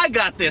like, I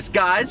got this,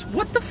 guys.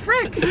 What the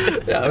frick?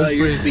 Yeah, it was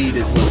your pretty- speed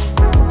is low.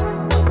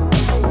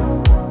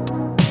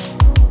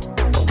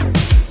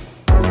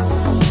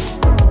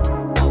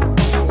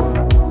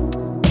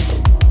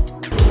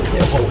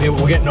 Yeah,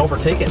 we're getting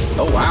overtaken.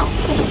 Oh wow.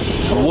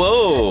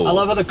 Whoa! I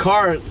love how the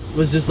car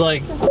was just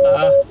like.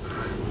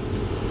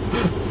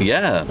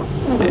 Yeah,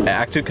 it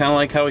acted kind of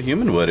like how a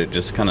human would. It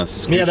just kind of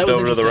scooched Yeah, that was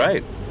over to the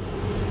right.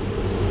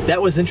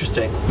 That was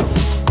interesting.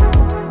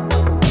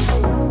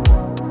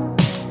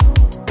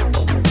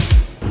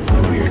 It's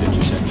a weird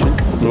intersection.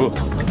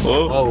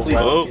 Oh,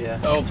 Please, yeah.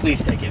 Oh,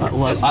 please take it.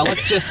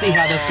 Let's just see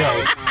how this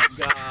goes. Oh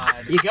my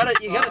God. You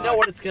gotta know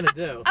what it's gonna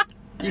do.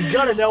 You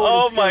gotta know what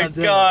Oh it's gonna my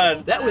do.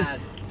 God. That was.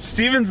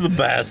 Steven's the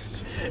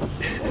best.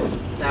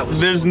 That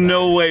was. There's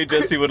no way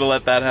Jesse would have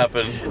let that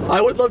happen.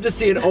 I would love to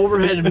see an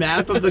overhead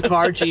map of the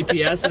car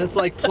GPS, and it's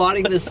like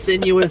plotting this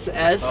sinuous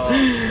S.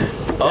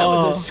 That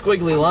was a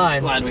squiggly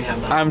line. Glad we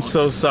have that. I'm one.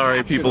 so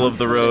sorry, people of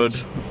the road.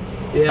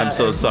 Yeah, I'm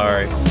so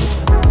sorry.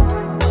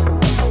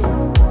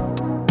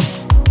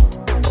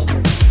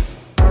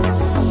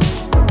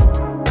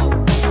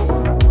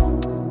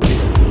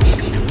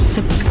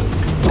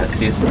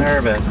 Jesse's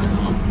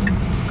nervous.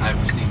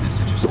 I've seen this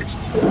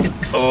intersection too.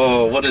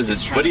 Oh, what is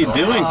it? What are you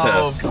doing,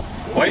 Tess?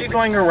 Why are you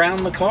going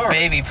around the car?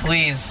 Baby,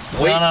 please.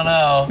 Wait.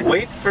 No.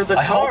 Wait for the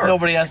I hope car.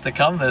 nobody has to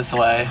come this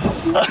way.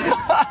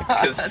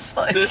 Because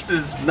this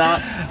is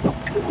not.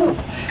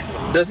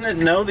 Doesn't it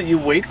know that you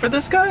wait for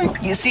this guy?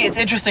 You see, it's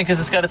interesting because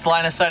it's got its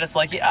line of sight. It's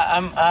like, yeah,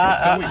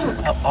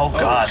 oh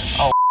God.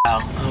 Oh,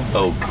 wow.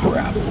 Oh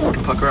crap!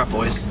 Pucker up,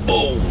 boys.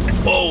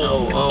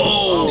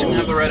 Oh! Didn't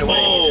have the right of way.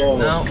 Oh!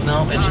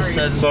 No, it just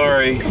said,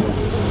 Sorry.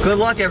 good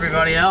luck,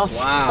 everybody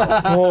else.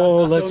 Wow.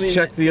 Oh, let's I mean-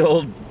 check the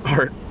old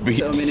heartbeat.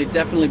 So I mean, it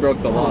definitely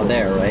broke the law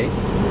there, right?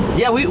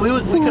 Yeah, we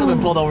could have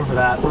been pulled over for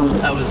that.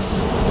 That was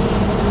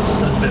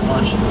a bit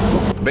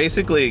much.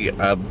 Basically,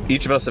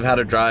 each of us have had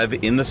a drive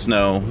in the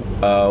snow.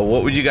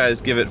 What would you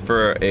guys give it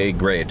for a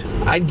grade?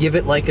 I'd give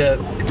it like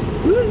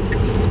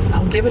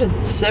I'll give it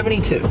a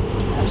 72.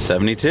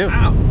 72.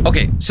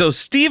 Okay, so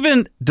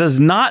Steven does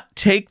not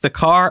take the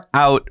car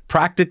out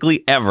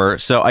practically ever,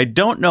 so I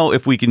don't know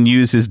if we can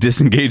use his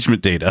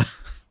disengagement data.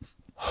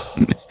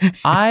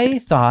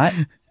 I thought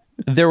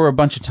there were a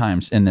bunch of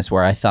times in this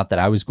where I thought that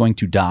I was going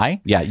to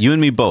die. Yeah, you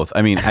and me both.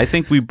 I mean, I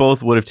think we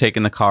both would have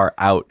taken the car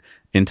out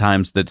in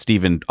times that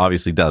Steven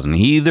obviously doesn't.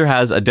 He either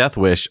has a death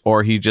wish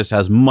or he just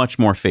has much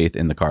more faith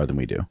in the car than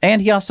we do.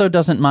 And he also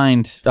doesn't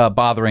mind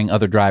bothering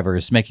other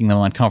drivers, making them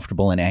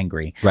uncomfortable and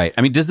angry. Right.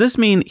 I mean, does this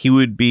mean he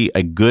would be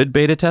a good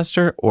beta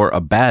tester or a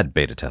bad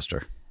beta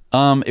tester?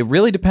 It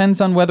really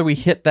depends on whether we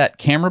hit that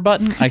camera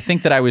button. I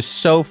think that I was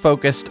so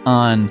focused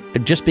on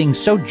just being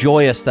so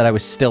joyous that I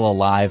was still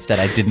alive that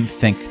I didn't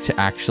think to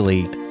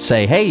actually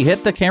say, hey,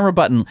 hit the camera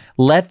button.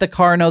 Let the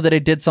car know that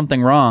it did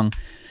something wrong.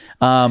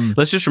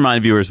 Let's just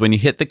remind viewers, when you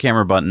hit the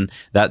camera button,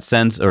 that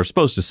sends, or is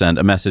supposed to send,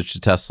 a message to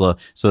Tesla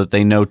so that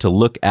they know to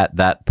look at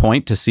that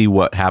point to see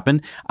what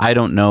happened. I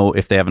don't know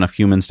if they have enough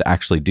humans to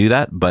actually do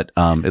that, but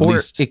at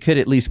least it could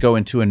at least go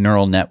into a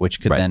neural net,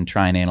 which could then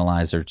try and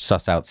analyze or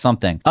suss out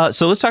something.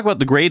 So let's talk about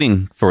the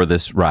grading for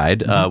this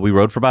ride. We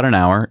rode for about an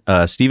hour.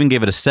 Steven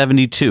gave it a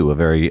 72, a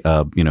very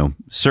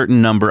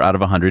certain number out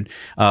of 100.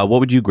 What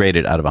would you grade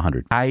it out of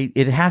 100?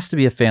 It has to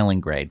be a failing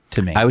grade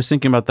to me. I was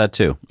thinking about that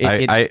too.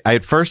 I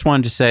at first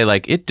wanted to say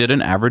like it did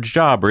an average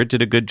job or it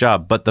did a good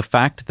job, but the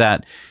fact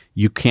that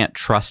you can't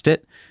trust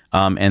it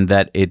and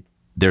that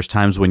there's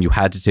times when you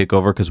had to take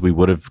over because we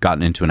would have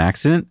gotten into an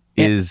accident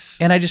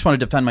and I just want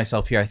to defend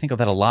myself here. I think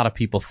that a lot of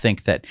people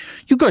think that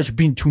you guys are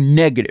being too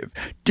negative.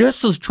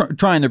 Tesla's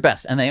trying their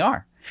best, and they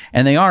are.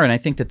 And I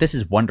think that this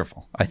is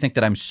wonderful. I think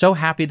that I'm so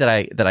happy that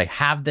I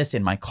have this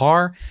in my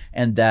car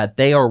and that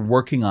they are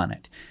working on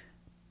it.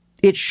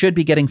 It should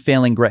be getting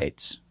failing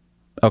grades.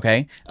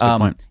 Okay? Good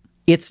point.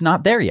 It's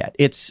not there yet.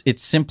 It's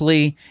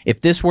simply,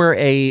 if this were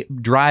a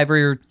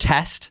driver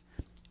test,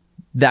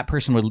 that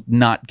person would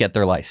not get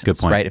their license. Good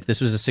point. Right? If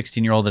this was a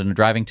 16-year-old in a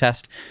driving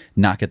test,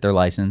 not get their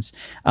license,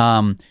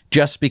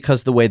 just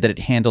because the way that it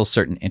handles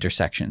certain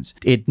intersections.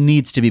 It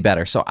needs to be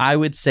better. So I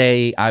would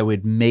say I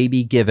would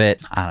maybe give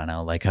it, I don't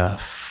know, like a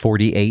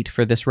 48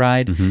 for this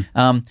ride.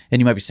 And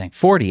you might be saying,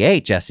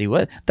 48, Jesse,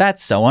 what?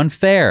 That's so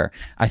unfair.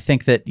 I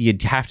think that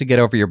you'd have to get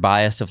over your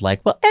bias of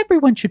like, well,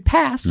 everyone should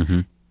pass.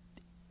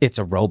 It's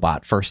a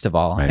robot, first of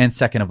all. Right. And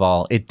second of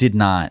all, it did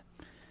not.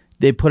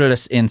 They put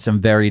us in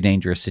some very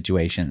dangerous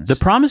situations. The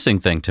promising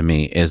thing to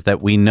me is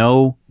that we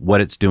know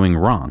what it's doing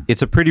wrong.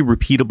 It's a pretty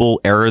repeatable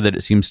error that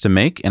it seems to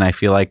make, and I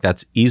feel like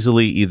that's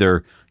easily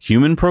either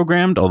human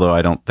programmed, although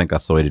I don't think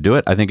that's the way to do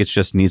it. I think it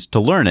just needs to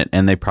learn it,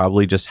 and they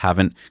probably just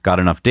haven't got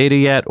enough data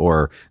yet,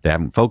 or they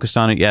haven't focused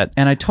on it yet.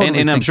 And I totally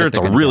and I'm think sure that it's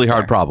they're a gonna really get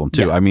hard there. problem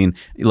too. Yeah. I mean,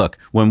 look,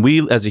 when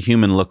we as a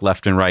human look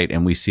left and right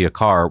and we see a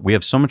car, we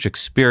have so much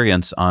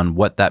experience on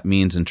what that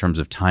means in terms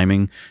of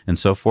timing and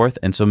so forth.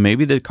 And so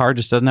maybe the car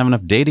just doesn't have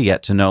enough data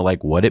yet to know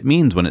like what it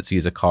means when it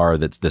sees a car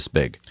that's this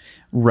big.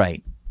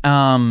 Right.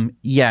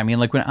 Yeah, I mean,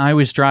 like when I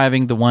was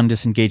driving, the one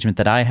disengagement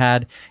that I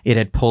had, it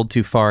had pulled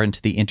too far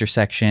into the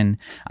intersection.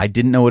 I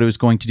didn't know what it was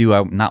going to do.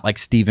 I'm not like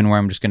Steven, where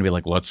I'm just going to be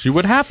like, let's see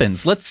what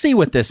happens. Let's see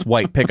what this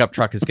white pickup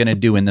truck is going to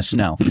do in the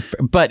snow.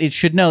 But it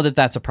should know that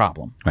that's a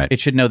problem. Right. It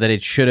should know that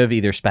it should have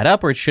either sped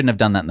up or it shouldn't have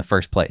done that in the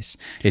first place.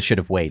 It should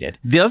have waited.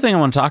 The other thing I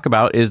want to talk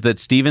about is that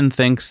Steven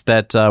thinks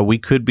that we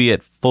could be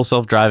at full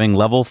self-driving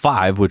level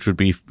 5, which would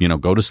be,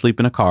 go to sleep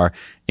in a car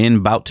in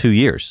about 2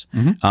 years.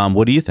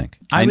 What do you think?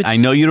 I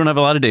know you don't have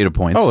a lot of data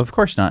points. Oh, of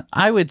course not.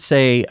 I would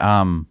say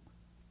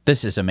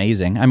this is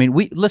amazing. I mean,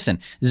 listen,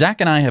 Zach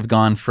and I have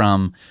gone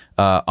from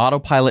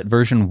Autopilot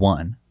version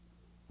 1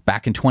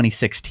 back in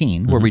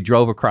 2016, where we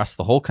drove across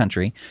the whole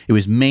country. It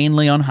was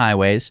mainly on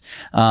highways,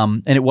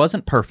 and it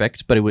wasn't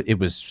perfect, but it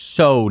was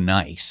so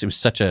nice. It was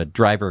such a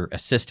driver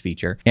assist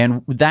feature,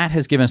 and that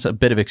has given us a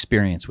bit of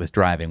experience with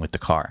driving with the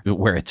car,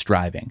 where it's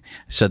driving.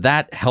 So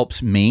that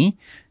helps me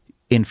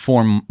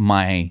inform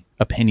my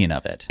opinion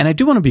of it. And I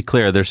do want to be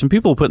clear, there's some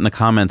people who put in the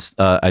comments,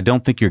 I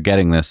don't think you're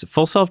getting this.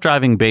 Full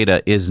self-driving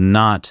beta is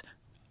not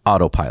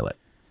autopilot.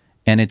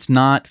 And it's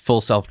not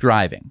full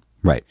self-driving.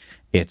 Right.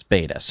 It's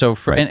beta. So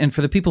for and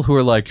for the people who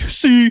are like,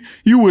 see,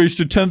 you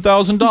wasted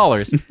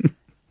 $10,000.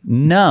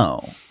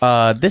 No.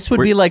 This would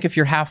be like if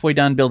you're halfway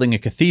done building a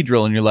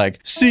cathedral and you're like,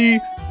 see,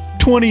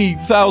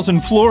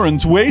 20,000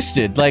 florins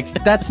wasted.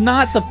 Like, that's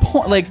not the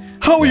point. Like,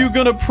 how are you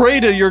going to pray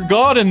to your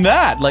God in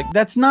that? Like,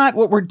 that's not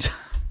what we're...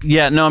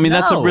 Yeah, no, I mean,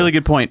 that's a No. really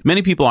good point.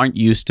 Many people aren't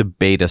used to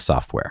beta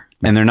software,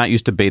 and they're not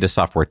used to beta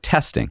software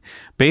testing.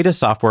 Beta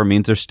software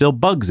means there's still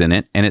bugs in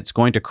it, and it's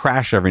going to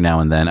crash every now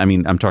and then. I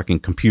mean, I'm talking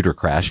computer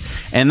crash,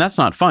 and that's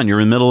not fun. You're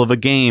in the middle of a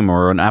game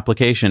or an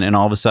application, and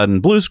all of a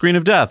sudden, blue screen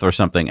of death or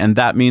something, and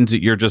that means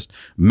that you're just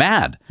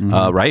mad,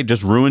 right?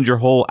 Just ruined your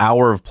whole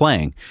hour of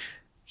playing.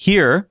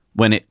 Here,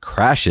 when it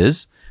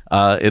crashes...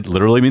 it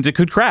literally means it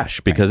could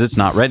crash because it's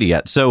not ready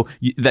yet. So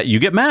that you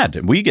get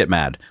mad. We get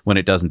mad when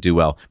it doesn't do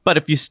well. But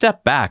if you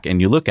step back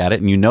and you look at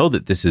it and you know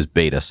that this is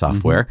beta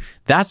software,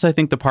 that's, I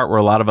think, the part where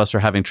a lot of us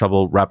are having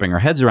trouble wrapping our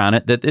heads around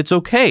it, that it's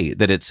okay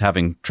that it's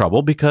having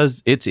trouble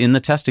because it's in the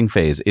testing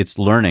phase. It's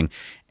learning.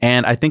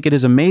 And I think it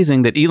is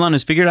amazing that Elon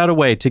has figured out a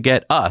way to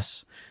get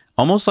us,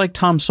 almost like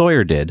Tom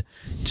Sawyer did,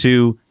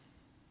 to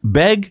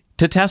beg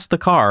to test the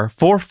car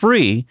for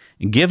free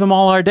and give him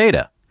all our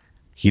data.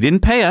 He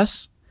didn't pay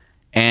us.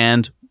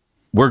 And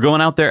we're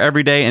going out there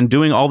every day and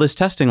doing all this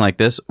testing like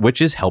this,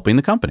 which is helping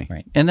the company.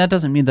 Right. And that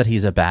doesn't mean that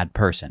he's a bad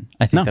person.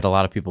 I think that a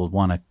lot of people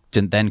want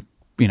to then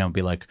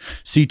be like,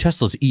 see,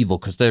 Tesla's evil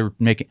because they're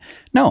making.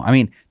 No, I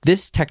mean,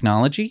 this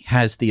technology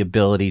has the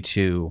ability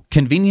to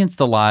convenience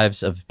the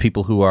lives of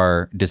people who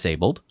are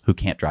disabled, who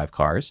can't drive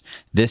cars.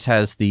 This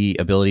has the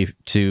ability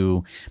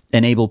to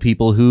enable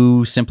people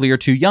who simply are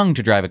too young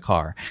to drive a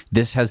car.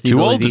 This has the Too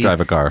ability old to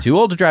drive a car. Too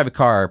old to drive a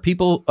car.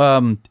 People,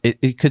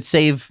 it could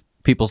save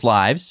people's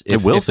lives.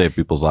 It will save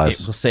people's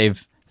lives. It will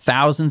save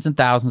thousands and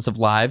thousands of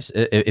lives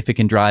if it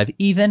can drive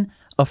even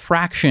a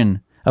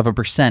fraction of a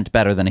percent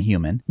better than a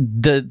human.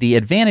 The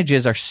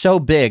advantages are so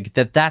big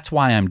that's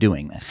why I'm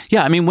doing this.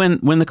 Yeah, I mean,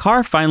 when the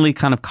car finally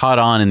kind of caught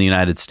on in the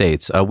United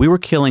States, we were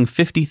killing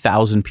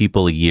 50,000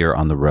 people a year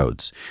on the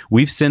roads.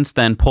 We've since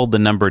then pulled the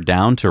number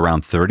down to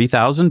around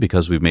 30,000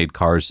 because we've made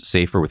cars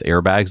safer with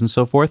airbags and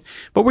so forth.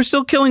 But we're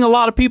still killing a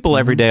lot of people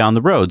every day on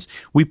the roads.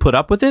 We put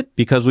up with it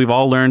because we've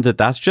all learned that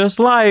that's just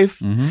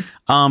life.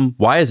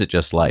 Why is it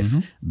just life?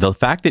 The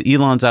fact that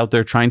Elon's out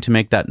there trying to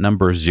make that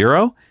number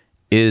 0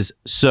 is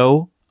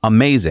so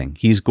amazing.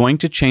 He's going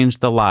to change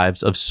the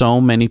lives of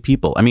so many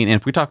people. I mean,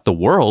 if we talk the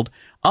world,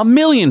 1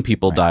 million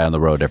people die on the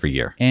road every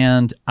year.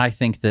 And I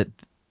think that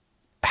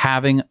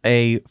having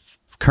a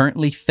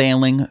currently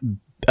failing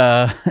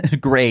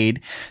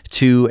grade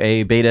to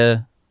a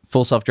beta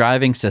full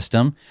self-driving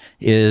system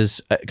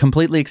is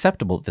completely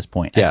acceptable at this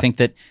point. Yeah. I think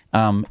that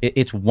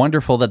it's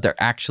wonderful that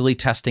they're actually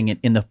testing it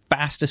in the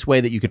fastest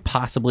way that you could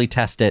possibly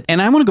test it.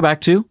 And I want to go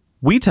back to,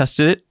 we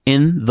tested it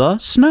in the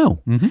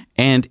snow,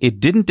 and it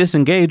didn't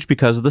disengage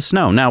because of the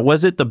snow. Now,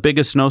 was it the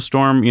biggest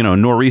snowstorm,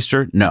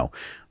 nor'easter? No.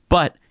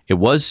 But it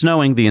was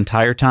snowing the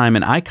entire time,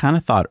 and I kind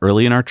of thought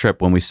early in our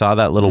trip when we saw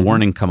that little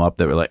warning come up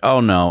that we're like,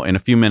 oh no, in a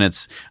few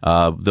minutes,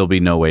 there'll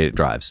be no way it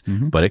drives.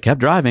 But it kept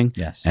driving,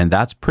 Yes. and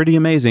that's pretty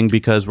amazing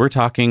because we're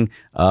talking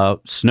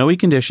snowy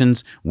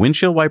conditions,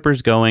 windshield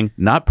wipers going,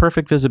 not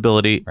perfect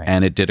visibility,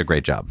 and it did a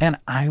great job. And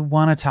I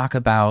want to talk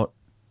about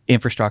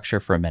infrastructure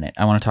for a minute.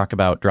 I want to talk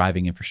about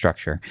driving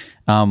infrastructure.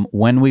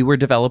 When we were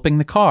developing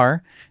the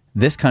car,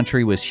 this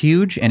country was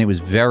huge and it was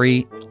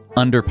very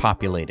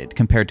underpopulated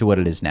compared to what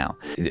it is now.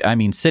 I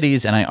mean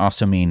cities, and I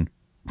also mean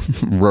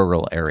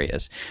rural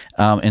areas.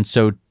 And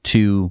so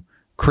to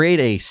create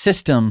a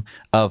system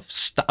of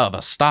a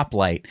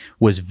stoplight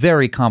was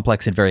very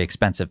complex and very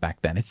expensive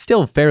back then. It's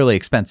still fairly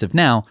expensive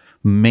now,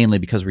 mainly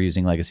because we're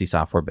using legacy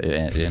software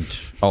and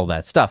all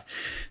that stuff.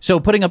 So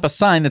putting up a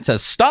sign that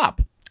says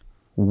stop,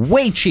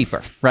 way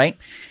cheaper, right?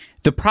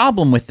 The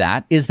problem with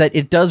that is that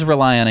it does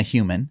rely on a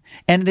human,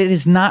 and it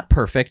is not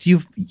perfect.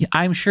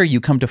 I'm sure you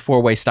come to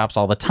four-way stops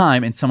all the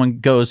time, and someone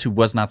goes who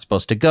was not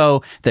supposed to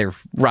go. They're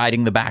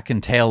riding the back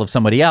and tail of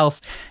somebody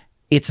else.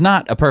 It's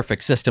not a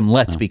perfect system,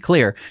 let's be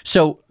clear.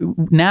 So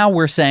now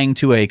we're saying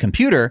to a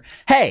computer,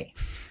 hey,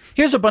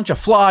 here's a bunch of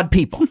flawed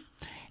people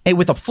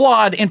with a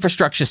flawed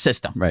infrastructure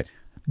system. Right.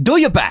 Do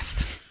your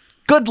best.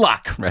 Good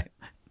luck. Right.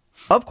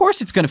 Of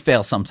course it's going to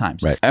fail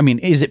sometimes. Right. I mean,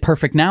 is it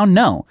perfect now?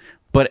 No.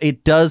 But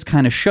it does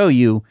kind of show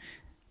you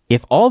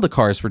if all the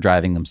cars were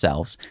driving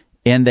themselves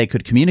and they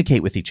could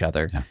communicate with each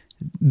other,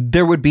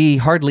 there would be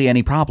hardly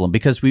any problem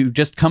because we would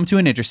just come to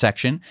an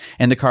intersection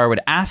and the car would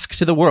ask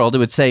to the world, it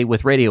would say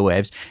with radio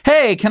waves,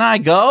 hey, can I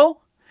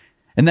go?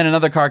 And then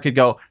another car could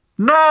go,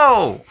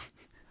 no.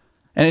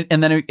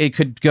 And then it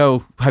could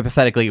go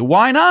hypothetically,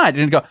 why not? And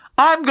it'd go,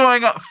 I'm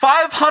going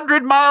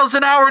 500 miles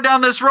an hour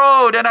down this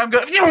road, and I'm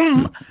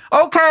going,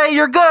 okay,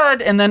 you're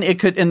good. And then it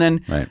could, and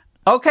then, Right.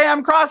 okay,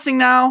 I'm crossing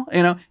now,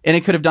 and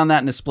it could have done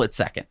that in a split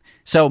second.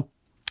 So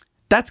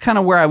that's kind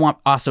of where I want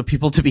also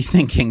people to be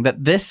thinking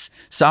that this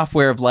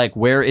software of like,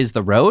 where is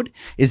the road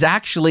is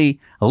actually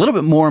a little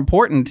bit more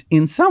important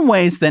in some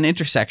ways than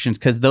intersections,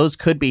 because those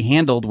could be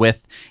handled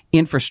with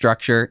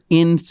infrastructure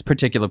in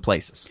particular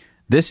places.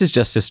 This is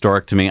just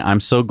historic to me. I'm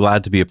so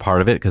glad to be a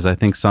part of it because I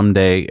think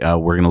someday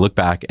we're going to look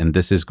back and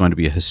this is going to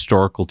be a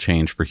historical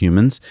change for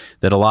humans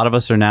that a lot of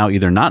us are now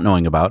either not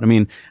knowing about. I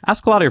mean,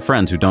 ask a lot of your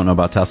friends who don't know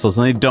about Teslas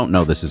and they don't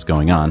know this is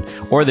going on,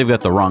 or they've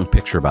got the wrong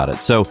picture about it.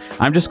 So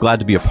I'm just glad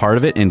to be a part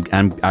of it, and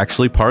I'm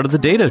actually part of the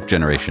data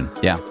generation.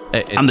 Yeah.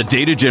 I'm the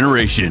data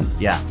generation.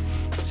 Yeah.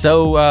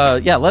 So,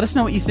 let us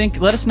know what you think.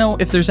 Let us know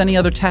if there's any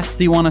other tests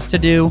that you want us to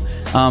do.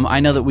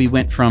 I know that we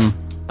went from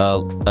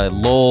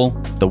Lowell,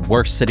 the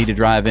worst city to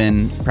drive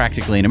in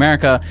practically in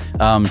America,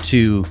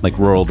 to Like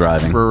rural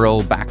driving.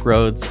 rural back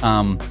roads.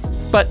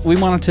 But we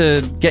wanted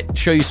to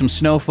show you some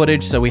snow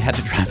footage, so we had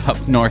to drive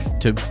up north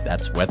to,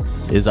 that's what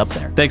is up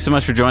there. Thanks so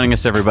much for joining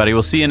us, everybody.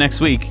 We'll see you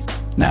next week.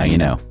 Now you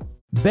know.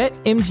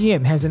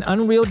 BetMGM has an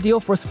unreal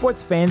deal for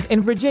sports fans in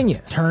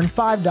Virginia. Turn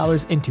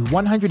 $5 into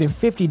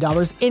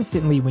 $150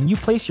 instantly when you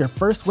place your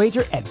first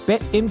wager at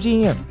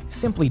BetMGM.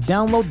 Simply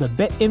download the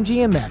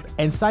BetMGM app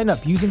and sign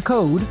up using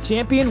code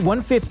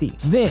Champion150.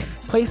 Then,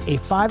 place a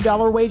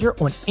 $5 wager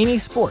on any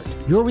sport.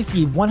 You'll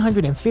receive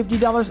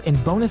 $150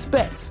 in bonus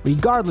bets,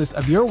 regardless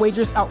of your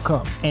wager's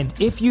outcome. And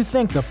if you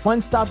think the fun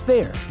stops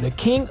there, the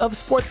king of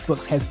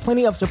sportsbooks has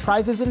plenty of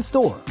surprises in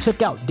store.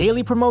 Check out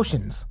daily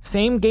promotions,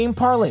 same-game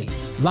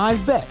parlays, live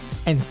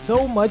bets, and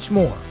so much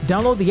more.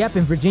 Download the app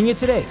in Virginia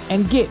today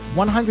and get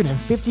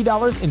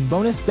 $150 in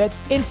bonus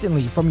bets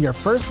instantly from your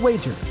first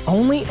wager.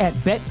 Only at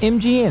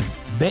BetMGM.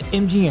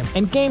 BetMGM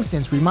and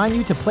GameSense remind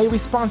you to play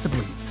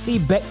responsibly. See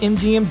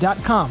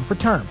BetMGM.com for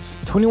terms.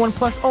 21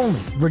 plus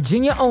only.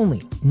 Virginia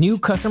only. New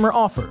customer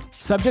offer.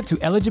 Subject to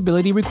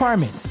eligibility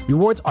requirements.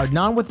 Rewards are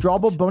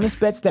non-withdrawable bonus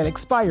bets that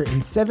expire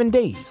in 7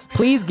 days.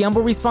 Please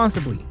gamble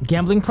responsibly.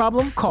 Gambling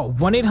problem? Call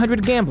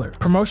 1-800-GAMBLER.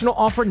 Promotional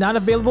offer not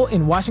available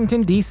in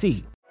Washington,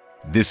 D.C.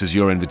 This is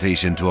your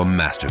invitation to a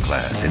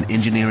masterclass in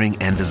engineering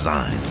and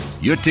design.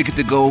 Your ticket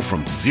to go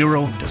from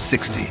 0 to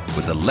 60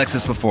 with the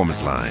Lexus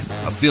Performance Line.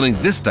 A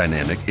feeling this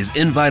dynamic is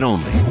invite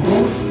only.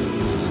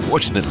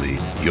 Fortunately,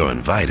 you're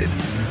invited.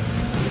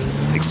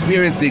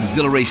 Experience the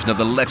exhilaration of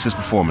the Lexus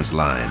Performance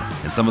Line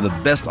and some of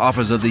the best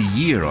offers of the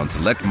year on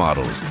select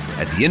models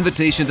at the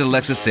Invitation to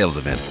Lexus sales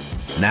event,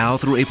 now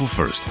through April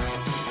 1st.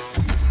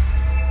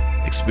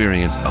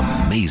 Experience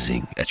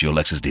amazing at your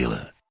Lexus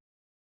dealer.